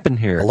 What happened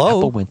here? Hello?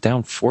 Apple went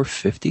down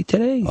 450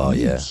 today. Oh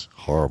yeah,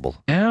 horrible.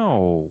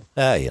 Ow!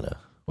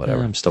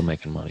 Whatever. I'm still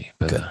making money,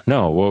 but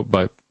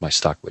but my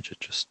stock widget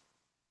just.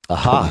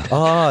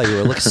 Aha!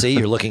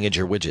 You're looking at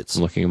your widgets.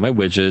 I'm looking at my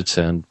widgets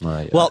and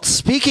my. Well,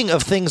 speaking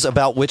of things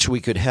about which we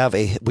should have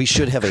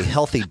a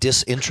healthy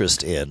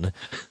disinterest in,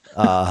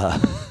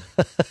 and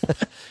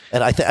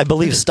I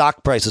believe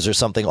stock prices are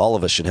something all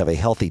of us should have a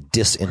healthy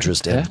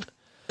disinterest in. Where did that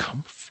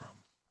come from?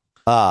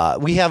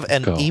 We have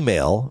an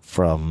email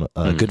from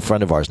a good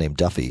friend of ours named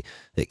Duffy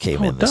that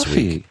came in this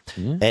week,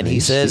 and he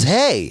says,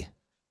 "Hey."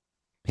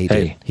 He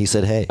did. He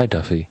said, "Hey." Hi,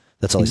 Duffy.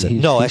 That's all he said.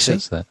 No, actually,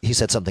 he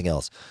said something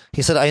else.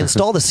 He said, "I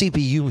installed a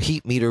CPU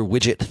heat meter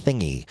widget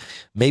thingy.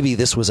 Maybe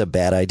this was a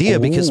bad idea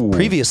because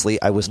previously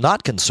I was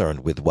not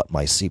concerned with what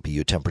my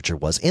CPU temperature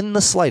was in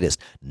the slightest.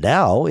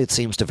 Now it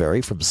seems to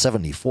vary from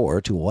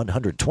 74 to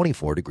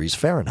 124 degrees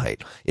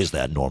Fahrenheit. Is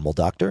that normal,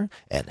 doctor?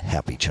 And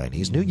happy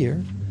Chinese New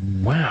Year."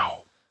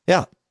 Wow.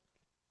 Yeah.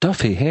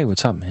 Duffy, hey,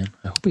 what's up, man?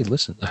 I hope he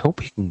listens. I hope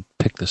he can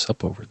pick this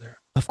up over there.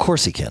 Of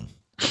course he can.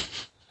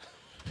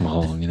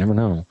 Well, you never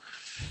know.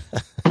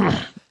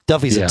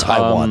 Duffy's in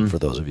Taiwan, for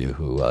those of you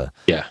who...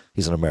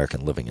 he's an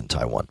American living in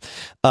Taiwan.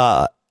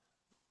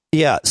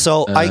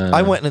 So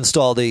I went and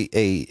installed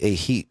a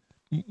heat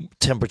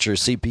temperature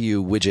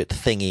CPU widget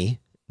thingy,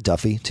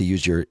 Duffy, to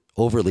use your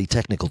overly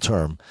technical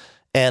term.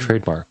 And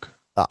trademark.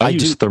 I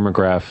use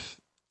Thermograph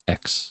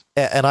X.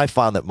 And I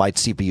found that my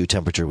CPU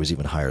temperature was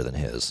even higher than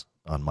his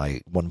on my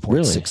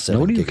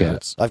 1.67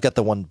 gigahertz. I've got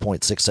the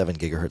 1.67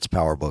 gigahertz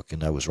PowerBook,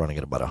 and I was running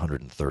at about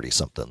 130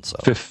 something. So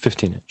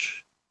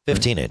 15-inch.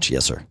 15-inch,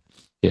 yes, sir.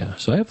 Yeah,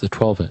 so I have the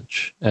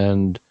 12-inch.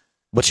 And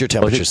what's your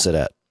temperature sit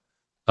at?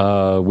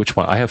 Which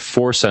one? I have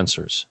 4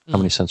 sensors. How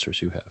many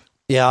sensors you have?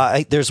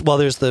 Yeah, there's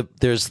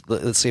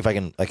let's see if I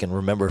can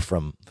remember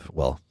from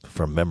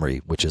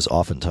memory, which is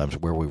oftentimes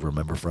where we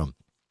remember from.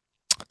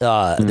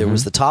 There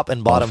was the top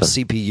and bottom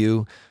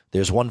CPU.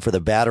 There's one for the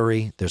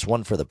battery. There's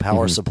one for the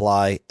power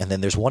supply, and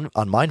then there's one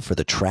on mine for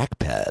the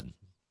trackpad.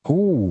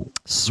 Oh,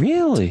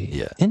 really?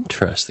 Yeah,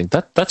 interesting.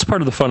 That's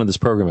part of the fun of this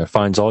program. It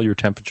finds all your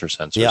temperature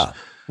sensors. Yeah.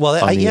 Well,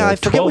 I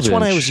forget which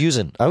one I was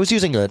using. I was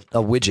using a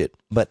widget,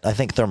 but I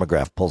think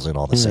Thermograph pulls in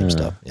all the same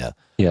stuff. Yeah.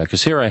 Yeah,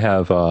 because here I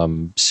have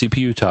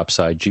CPU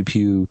topside,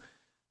 GPU,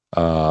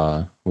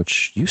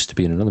 which used to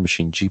be in another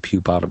machine,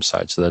 GPU bottom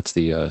side. So that's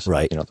the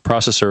the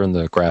processor and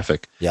the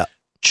graphic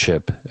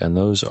chip, and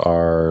those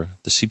are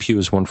the CPU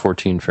is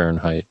 114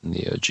 Fahrenheit and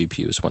the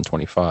GPU is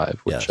 125.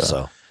 Which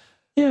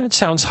it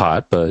sounds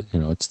hot, but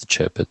it's the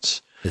chip.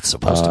 It's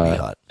supposed to be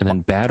hot. And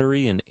then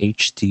battery and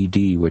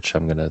HDD, which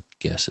I'm going to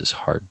guess is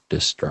hard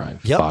disk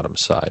drive, bottom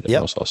side. And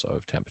those also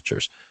have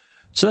temperatures.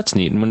 So that's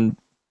neat. And when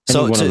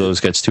one of those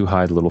gets too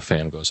high, the little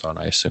fan goes on.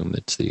 I assume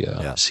it's the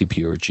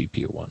CPU or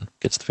GPU one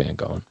gets the fan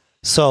going.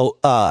 So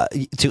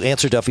to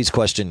answer Duffy's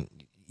question,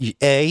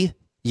 A,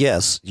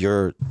 yes,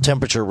 your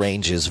temperature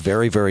range is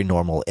very, very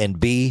normal. And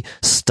B,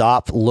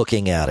 stop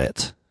looking at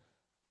it.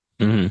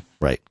 Mm-hmm.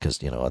 Right, because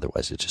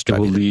otherwise it will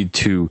lead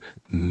to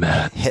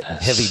madness.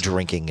 Heavy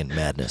drinking and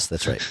madness.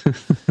 That's right.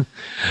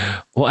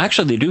 Well,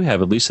 actually, they do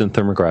have, at least in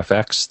Thermograph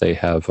X, they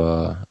have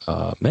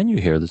a menu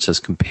here that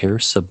says compare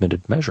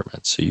submitted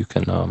measurements. So you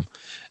can and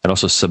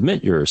also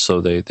submit yours.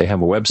 So they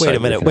have a website.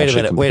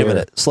 Wait a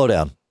minute. Slow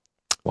down.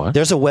 What?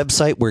 There's a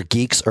website where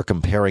geeks are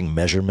comparing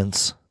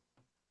measurements.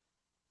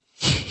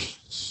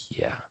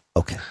 Yeah.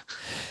 Okay.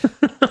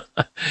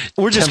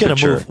 We're just going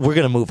to move. We're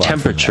going to move on.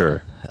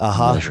 Temperature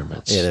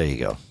measurements. Yeah, there you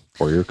go.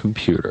 For your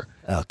computer.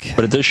 Okay.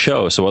 But it does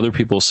show. So other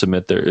people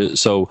submit their.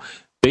 So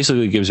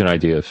basically, it gives you an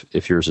idea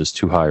if yours is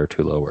too high or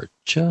too low or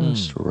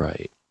just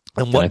right.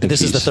 And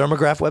this is the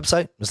Thermograph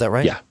website? Is that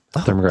right? Yeah.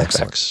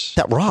 Thermograph X.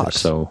 That rocks.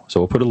 So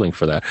we'll put a link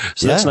for that.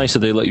 So that's nice that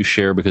they let you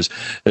share, because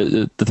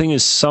the thing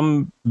is,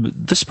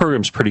 this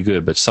program's pretty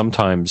good, but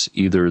sometimes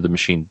either the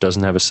machine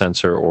doesn't have a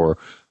sensor or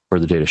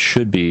the data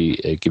should be,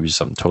 it gives you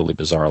something totally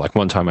bizarre. Like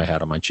one time I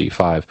had on my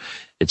G5,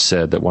 it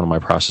said that one of my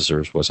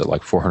processors was at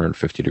like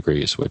 450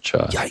 degrees, which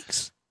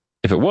yikes.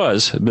 If it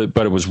was,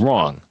 but it was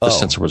wrong. The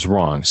sensor was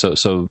wrong.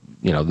 So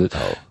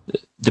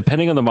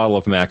depending on the model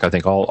of Mac, I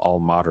think all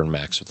modern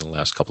Macs within the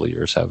last couple of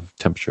years have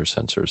temperature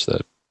sensors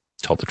that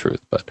tell the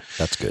truth. But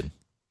that's good.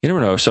 You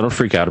never know, so don't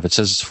freak out. If it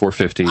says it's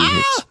 450,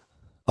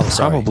 it's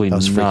probably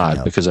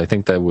not, because I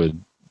think that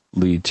would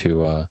lead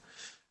to...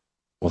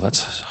 well,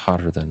 that's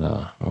hotter than,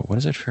 what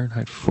is it,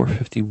 Fahrenheit?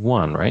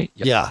 451, right?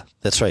 Yep. Yeah,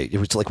 that's right. It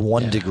was like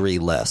 1 degree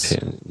less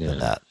than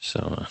that.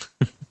 So,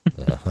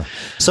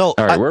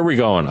 all right, where are we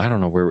going? I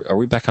don't know. Are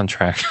we back on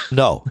track?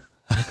 No.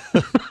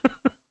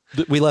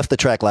 We left the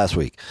track last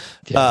week.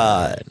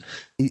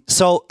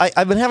 So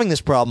I've been having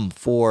this problem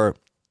for,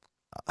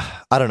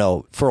 I don't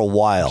know, for a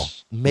while.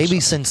 Maybe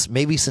since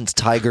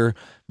Tiger,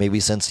 maybe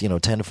since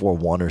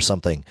 10.4.1 or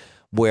something.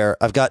 Where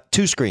I've got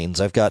 2 screens.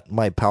 I've got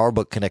my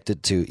PowerBook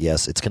connected to,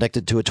 it's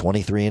connected to a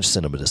 23-inch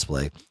cinema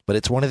display, but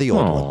it's one of the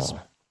old ones.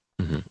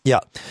 Mm-hmm.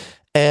 Yeah.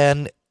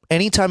 And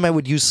anytime I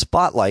would use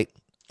Spotlight,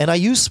 and I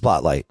use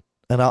Spotlight,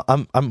 and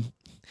I'm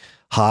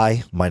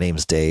hi, my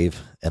name's Dave,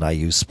 and I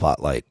use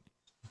Spotlight.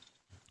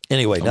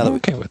 Anyway, now I'm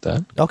okay with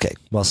that. Okay.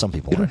 Well, some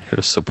people don't hit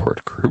a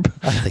support group.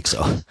 I think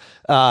so.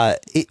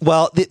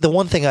 The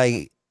one thing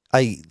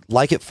I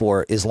like it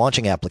for is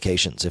launching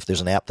applications. If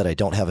there's an app that I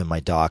don't have in my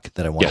dock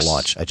that I want to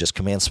launch, I just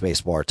Command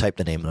Space Bar, type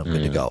the name, and I'm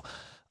good to go.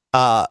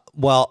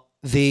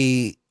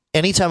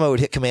 Anytime I would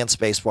hit Command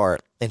Space Bar,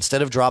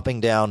 instead of dropping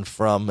down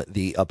from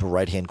the upper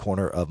right-hand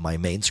corner of my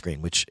main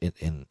screen, which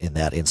in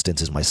that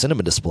instance is my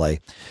cinema display,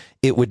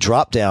 it would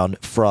drop down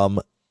from,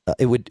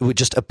 it would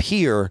just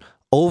appear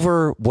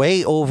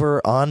way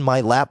over on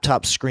my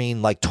laptop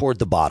screen, like toward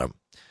the bottom.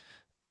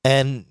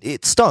 And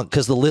it stunk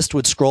because the list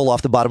would scroll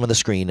off the bottom of the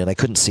screen and I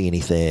couldn't see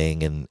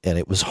anything, and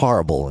it was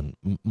horrible, and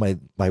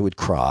I would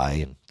cry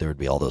and there would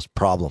be all those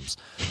problems.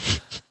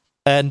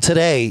 And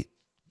today,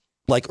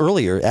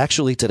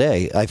 actually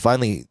today, I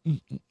finally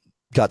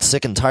got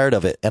sick and tired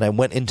of it, and I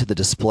went into the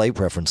display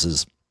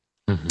preferences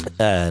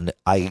And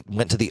I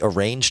went to the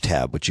Arrange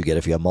tab, which you get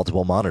if you have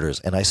multiple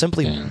monitors, and I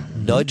simply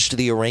nudged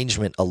the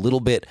arrangement a little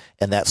bit,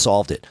 and that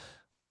solved it.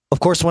 Of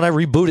course, when I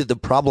rebooted, the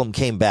problem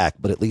came back,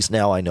 but at least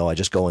now I know I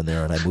just go in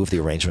there and I move the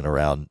arrangement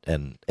around,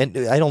 and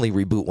I only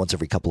reboot once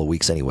every couple of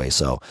weeks anyway,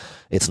 so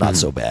it's not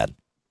so bad.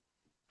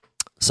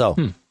 So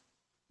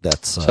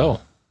that's so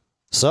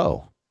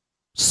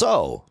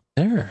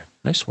there.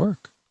 Nice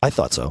work. I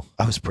thought so.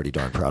 I was pretty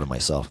darn proud of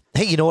myself.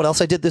 Hey, you know what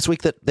else I did this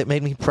week that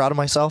made me proud of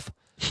myself?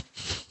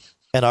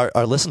 And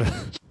our listener,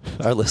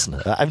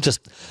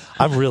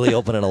 I'm really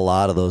opening a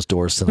lot of those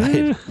doors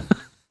tonight.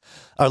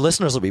 Our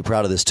listeners will be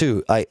proud of this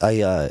too. I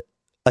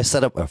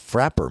set up a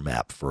Frapper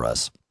map for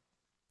us,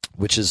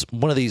 which is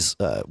one of these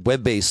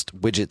web-based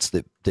widgets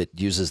that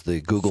uses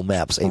the Google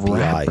Maps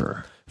API.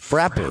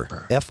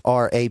 Frapper,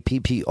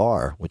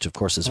 F-R-A-P-P-R, which of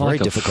course is very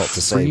difficult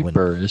to say when.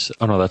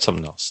 Oh no, that's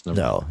something else.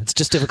 No, it's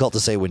just difficult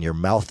to say when your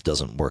mouth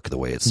doesn't work the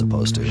way it's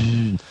supposed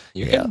to.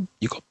 You're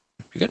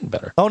getting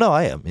better. Oh no,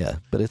 I am. Yeah,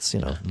 but it's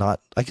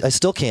not. I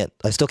still can't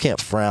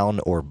frown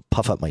or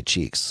puff up my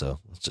cheeks. So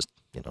it's just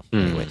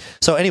anyway.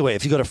 So anyway,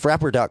 if you go to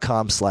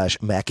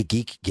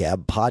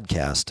frapper.com/MacGeekGab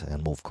podcast,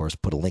 and we'll of course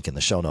put a link in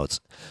the show notes.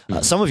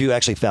 Some of you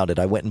actually found it.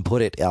 I went and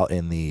put it out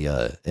in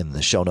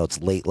the show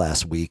notes late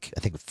last week.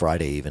 I think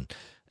Friday even.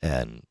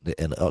 And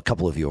a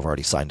couple of you have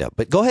already signed up.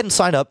 But go ahead and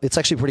sign up. It's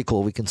actually pretty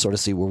cool. We can sort of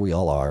see where we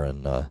all are,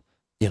 and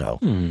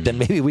then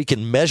maybe we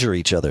can measure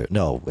each other.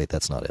 No, wait,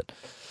 that's not it.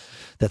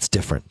 That's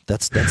different.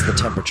 That's the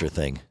temperature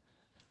thing.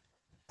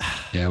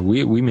 Yeah,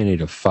 we may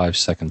need a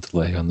 5-second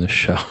delay on this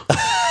show.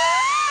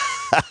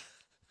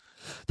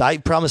 I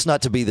promise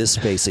not to be this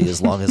spacey as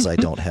long as I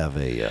don't have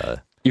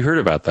a. You heard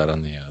about that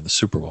on the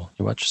Super Bowl.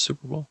 You watched the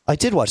Super Bowl? I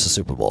did watch the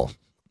Super Bowl.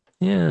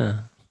 Yeah.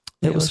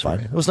 It was fun.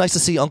 Right. It was nice to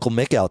see Uncle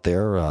Mick out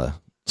there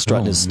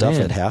strutting his stuff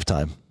at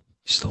halftime.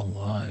 He's still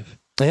alive.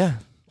 Yeah,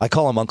 I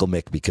call him Uncle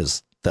Mick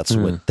because that's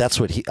what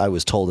I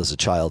was told as a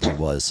child he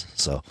was.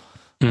 So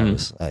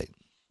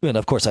and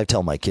of course I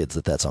tell my kids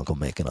that's Uncle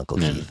Mick and Uncle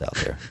Keith out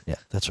there. Yeah,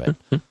 that's right.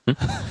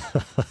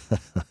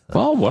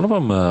 Well, one of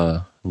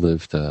them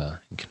lived in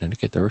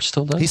Connecticut. There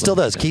still does. He still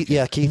does.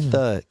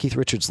 Keith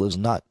Richards lives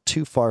not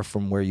too far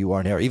from where you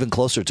are now, or even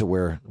closer to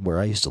where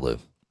I used to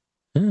live.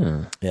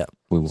 Yeah.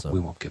 We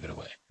won't give it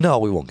away. No,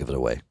 we won't give it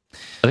away.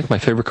 I think my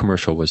favorite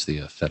commercial was the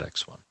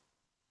FedEx one.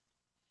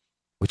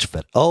 Which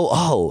Fed?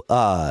 Oh,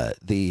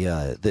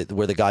 the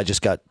where the guy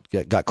just got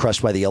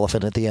crushed by the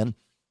elephant at the end.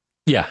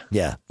 Yeah.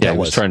 He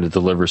was trying to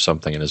deliver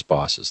something, and his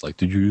boss is like,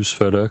 "Did you use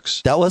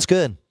FedEx?" That was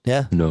good.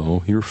 Yeah.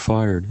 No, you're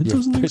fired. It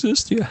doesn't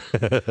exist yet.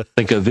 I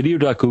think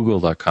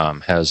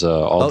video.google.com has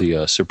all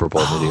the Super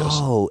Bowl videos.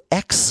 Oh,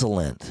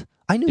 excellent!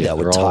 I knew that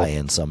would tie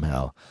in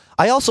somehow.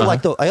 I also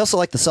like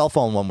the cell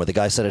phone one where the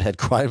guy said it had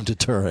crime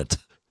deterrent.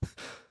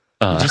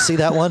 Did you see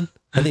that one?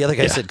 And the other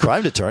guy said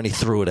crime deterrent. He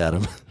threw it at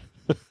him.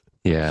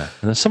 Yeah,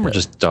 and then some are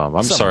just dumb.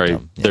 I'm sorry,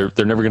 dumb.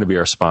 They're never going to be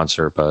our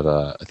sponsor, but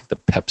I think the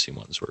Pepsi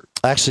ones were.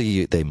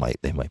 Actually, they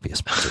might be a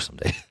sponsor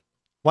someday.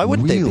 Why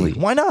wouldn't they be?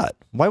 Why not?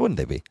 Why wouldn't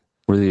they be?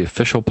 We're the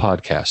official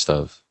podcast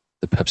of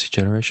the Pepsi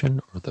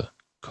generation or the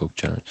Coke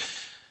generation.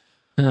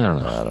 I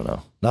don't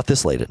know. Not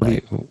this late at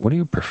night. What do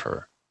you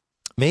prefer?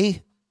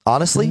 Me?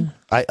 Honestly,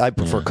 I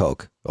prefer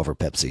Coke over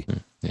Pepsi.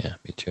 Yeah,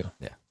 me too.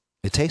 Yeah,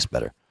 it tastes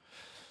better.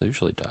 They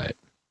usually diet.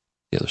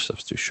 The other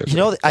stuff's too sugary. You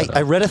know,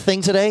 I read a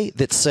thing today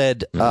that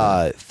said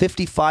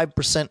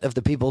 55% of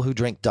the people who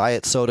drink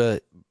diet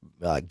soda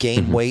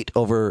gain weight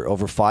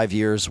over 5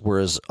 years,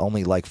 whereas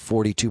only like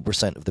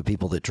 42% of the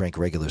people that drink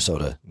regular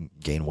soda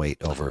gain weight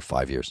over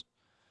 5 years.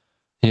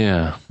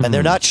 Yeah. And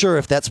they're not sure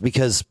if that's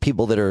because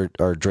people that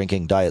are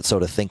drinking diet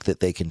soda think that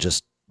they can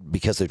just,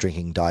 because they're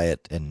drinking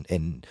diet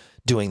and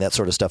doing that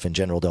sort of stuff in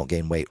general, don't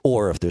gain weight,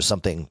 or if there's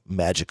something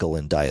magical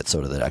in diet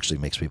soda that actually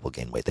makes people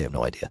gain weight. They have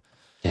no idea.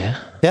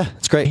 Yeah,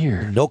 it's great.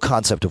 Weird. No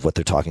concept of what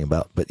they're talking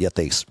about, but yet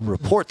they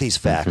report these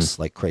facts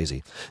like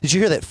crazy. Did you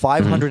hear that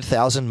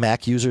 500,000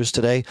 Mac users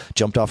today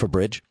jumped off a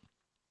bridge?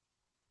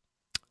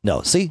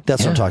 No, see,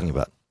 that's what I'm talking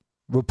about.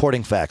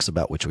 Reporting facts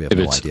about which we have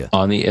no idea.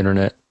 On the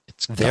internet,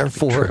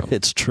 therefore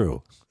it's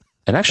true.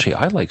 And actually,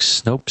 I like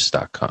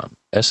Snopes.com,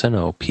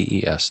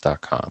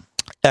 Snopes.com.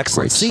 Excellent.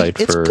 Great see,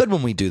 site it's for good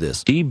when we do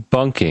this.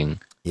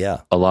 Debunking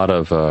a lot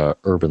of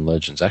urban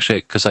legends. Actually,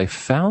 because I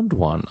found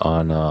one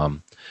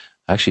on...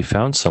 I actually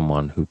found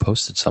someone who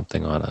posted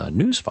something on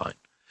Newsvine,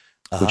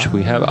 which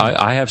we have.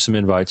 I have some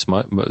invites.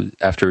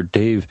 After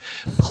Dave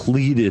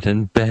pleaded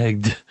and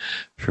begged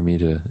for me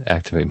to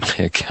activate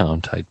my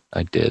account, I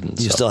did.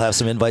 And you still have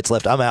some invites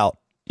left? I'm out.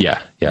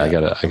 Yeah. I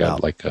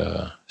got like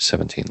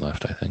 17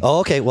 left, I think. Oh,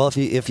 okay. Well,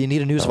 if you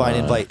need a Newsvine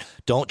invite,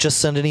 don't just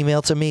send an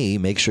email to me.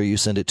 Make sure you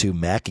send it to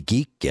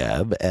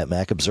MacGeekGab at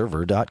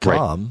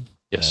MacObserver.com. Right.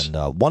 Yes.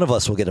 And one of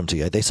us will get them to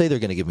you. They say they're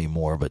going to give me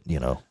more, but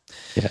Yeah.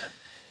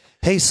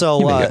 Hey, so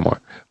you may get more.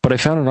 But I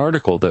found an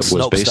article that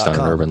was based on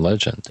an urban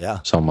legend. Yeah.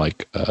 So I'm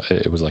like,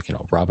 it was like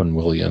Robin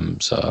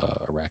Williams'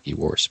 Iraqi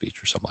war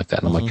speech or something like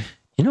that. And I'm like,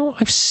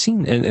 I've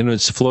seen, and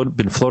it's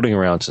been floating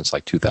around since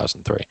like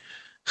 2003.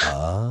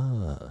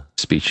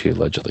 Speech he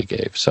allegedly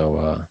gave.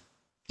 So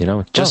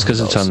just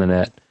because it's on the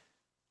net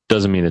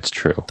doesn't mean it's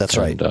true. That's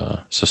right.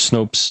 So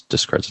Snopes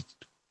discredits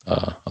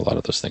a lot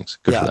of those things.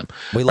 Good for them.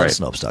 We love Right.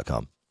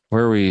 Snopes.com.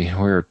 Where are we?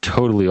 We're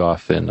totally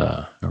off in.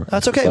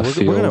 That's okay. left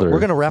We're field, or-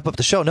 gonna wrap up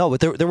the show. No, but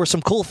there were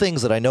some cool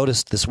things that I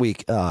noticed this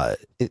week.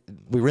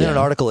 We ran an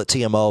article at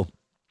TMO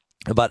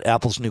about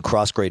Apple's new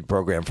cross-grade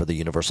program for the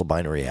Universal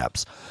Binary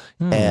apps,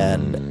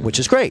 and which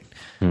is great.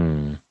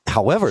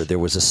 However, there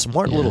was a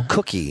smart little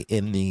cookie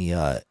in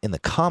the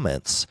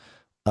comments.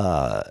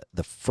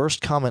 The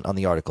first comment on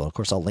the article. Of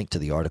course, I'll link to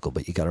the article,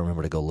 but you got to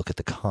remember to go look at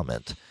the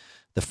comment.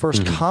 The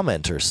first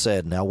commenter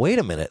said, "Now wait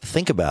a minute,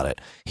 think about it.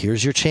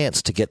 Here's your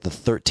chance to get the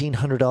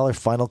 $1,300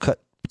 Final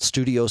Cut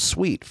Studio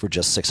Suite for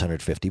just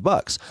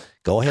 $650.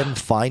 Go ahead and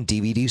find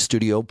DVD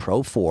Studio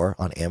Pro 4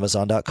 on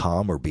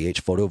Amazon.com or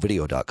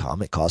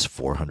BHPhotoVideo.com. It costs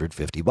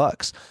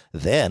 $450.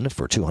 Then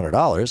for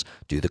 $200,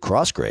 do the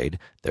crossgrade.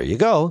 There you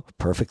go.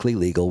 Perfectly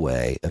legal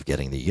way of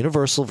getting the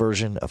universal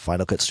version of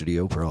Final Cut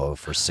Studio Pro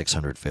for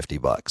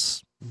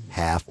 $650.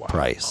 Half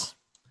price.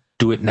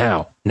 Do it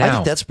now. I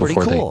think that's pretty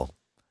cool.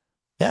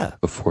 Yeah.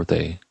 Before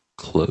they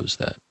close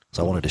that.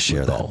 So I wanted to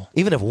share that.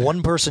 Even if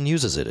one person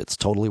uses it, it's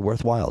totally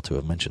worthwhile to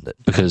have mentioned it.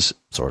 Because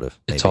sort of.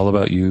 It's all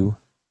about you,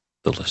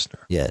 the listener.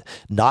 Yeah.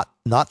 Not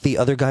the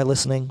other guy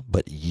listening,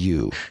 but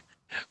you.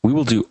 We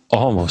will do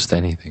almost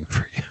anything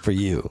for you. For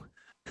you.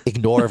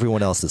 Ignore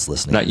everyone else that's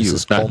listening. Not you.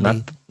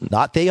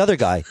 Not the other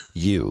guy.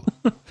 You.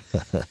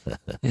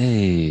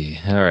 Hey.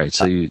 All right.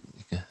 So you.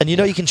 And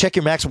you can check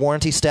your Mac's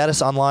warranty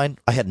status online.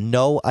 I had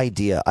no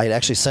idea. I had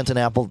actually sent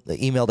an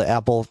email to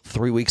Apple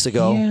 3 weeks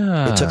ago.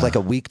 Yeah. It took like a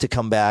week to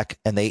come back,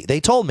 and they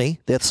told me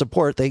they had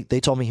support. They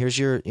told me, here's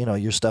your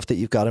your stuff that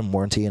you've got in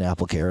warranty and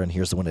Apple Care, and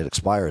here's when it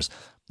expires.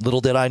 Little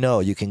did I know,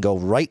 you can go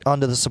right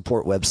onto the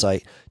support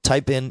website,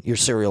 type in your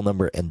serial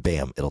number, and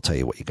bam, it'll tell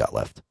you what you got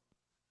left.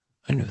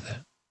 I knew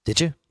that.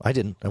 Did you? I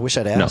didn't. I wish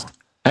I'd asked. No.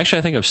 Actually,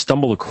 I think I've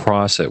stumbled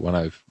across it when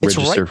I've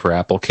registered for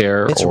Apple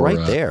Care. It's right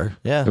there.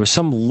 Yeah. There was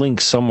some link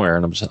somewhere,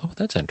 and I was like, oh,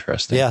 that's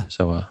interesting. Yeah.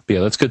 So,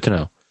 that's good to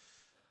know.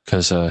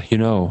 Because,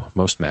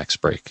 most Macs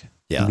break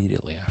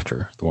immediately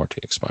after the warranty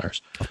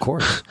expires. Of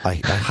course.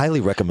 I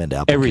highly recommend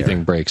Apple Everything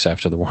Care. breaks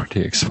after the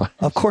warranty expires.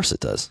 Of course it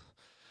does.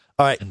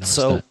 All right.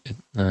 So,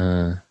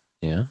 yeah.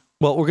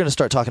 Well, we're going to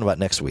start talking about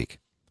next week,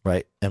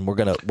 right? And we're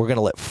going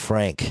to let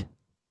Frank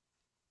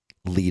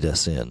lead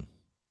us in.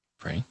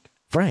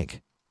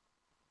 Frank.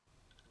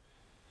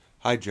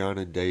 Hi, John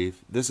and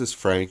Dave. This is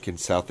Frank in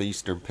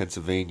southeastern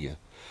Pennsylvania.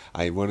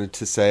 I wanted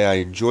to say I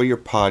enjoy your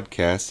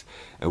podcast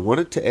and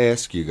wanted to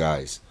ask you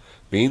guys,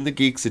 being the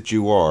geeks that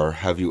you are,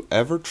 have you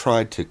ever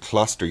tried to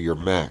cluster your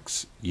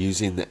Macs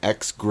using the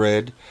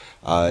X-Grid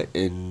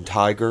in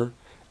Tiger?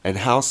 And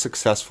how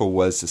successful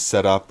was the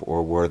setup,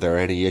 or were there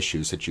any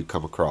issues that you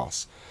come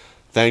across?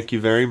 Thank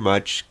you very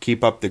much.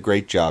 Keep up the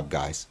great job,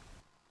 guys.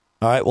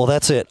 All right. Well,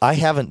 that's it. I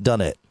haven't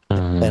done it.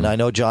 And I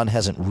know John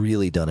hasn't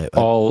really done it.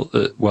 All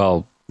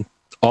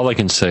I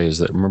can say is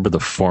that remember the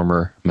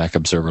former Mac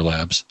Observer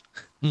Labs?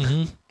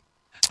 Mm-hmm.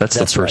 That's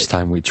the first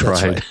time we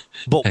tried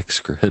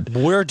X-Grid.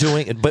 We're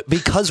doing it, but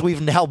because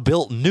we've now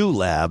built new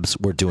labs,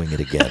 we're doing it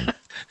again.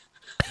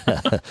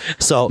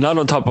 So not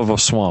on top of a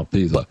swamp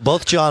either.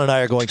 Both John and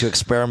I are going to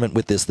experiment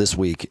with this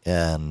week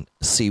and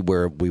see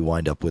where we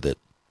wind up with it.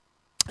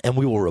 And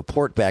we will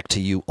report back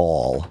to you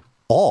all,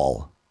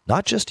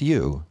 not just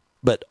you,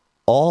 but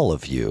all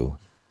of you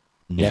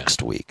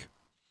next week,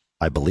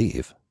 I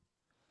believe.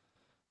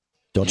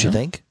 Don't you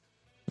think?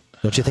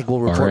 Don't you think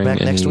we'll report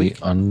back next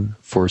week?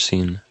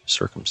 Unforeseen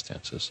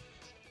circumstances.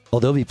 Oh,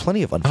 there'll be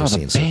plenty of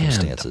unforeseen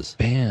circumstances.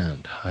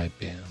 High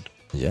band.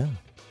 Yeah.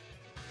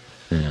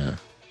 Yeah.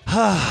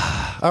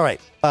 All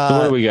right. So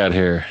what do we got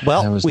here?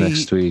 Well, that was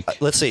next week.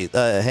 Let's see.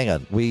 Hang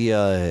on.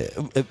 This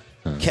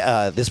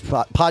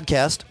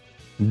podcast,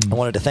 I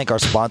wanted to thank our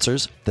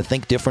sponsors, the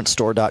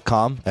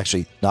ThinkDifferentStore.com.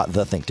 Actually, not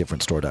the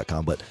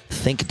ThinkDifferentStore.com, but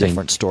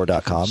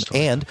ThinkDifferentStore.com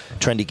and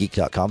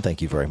TrendyGeek.com.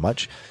 Thank you very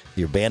much.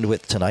 Your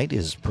bandwidth tonight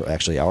is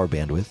actually our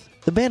bandwidth.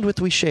 The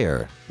bandwidth we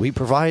share. We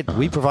provide the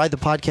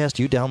podcast,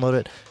 you download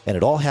it, and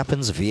it all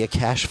happens via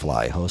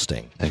CashFly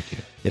hosting. Thank you.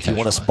 If you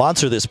want to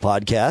sponsor this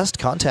podcast,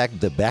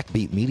 contact the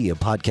Backbeat Media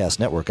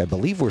Podcast Network. I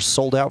believe we're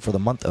sold out for the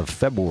month of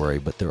February,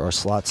 but there are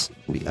slots,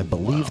 I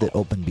believe, that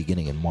open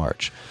beginning in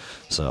March.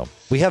 So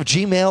we have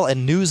Gmail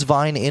and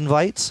Newsvine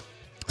invites.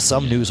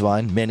 Some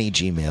Newsvine, many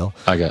Gmail.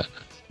 I got,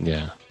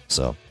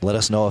 So let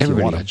us know if Everybody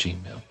you want got to.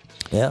 Gmail.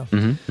 Yeah.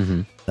 Mm-hmm,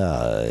 mm-hmm.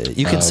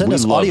 You can send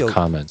us audio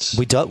comments.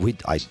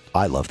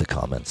 I love the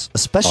comments,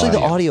 especially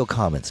the audio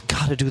comments.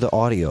 Got to do the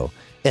audio,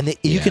 and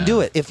you can do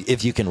it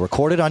if you can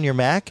record it on your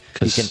Mac.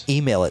 You can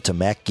email it to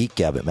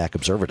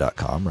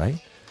macgeekgab@macobserver.com, right?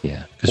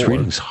 Yeah, because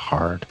reading's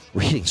hard.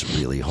 Reading's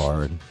really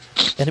hard,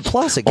 and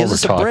plus it gives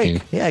us a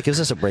break. Yeah, it gives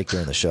us a break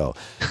during the show.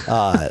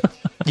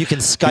 You can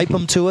Skype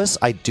them to us.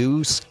 I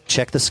do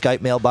check the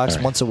Skype mailbox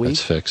once a week.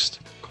 That's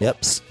fixed.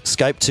 Yep,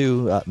 Skype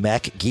to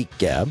Mac Geek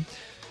Gab.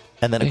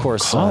 And then, of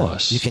course,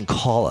 you can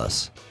call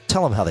us.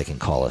 Tell them how they can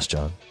call us,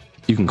 John.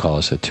 You can call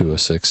us at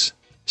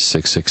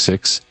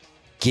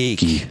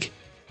 206-666-GEEK.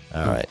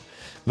 All right.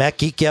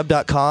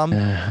 MacGeekGab.com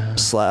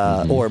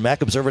or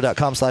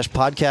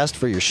MacObserver.com/podcast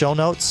for your show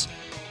notes.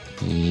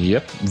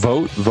 Yep.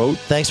 Vote.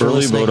 Thanks for early,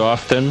 listening. vote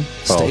often.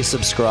 Stay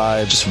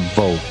subscribed. Just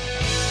vote.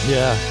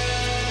 Yeah.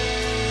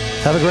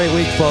 Have a great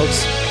week,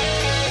 folks.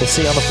 We'll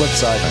see you on the flip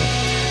side.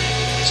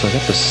 So I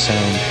got the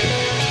sound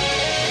here.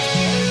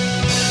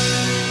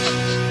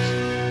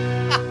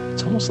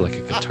 It's almost like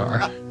a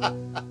guitar.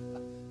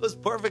 It was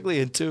perfectly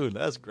in tune.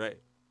 That's great.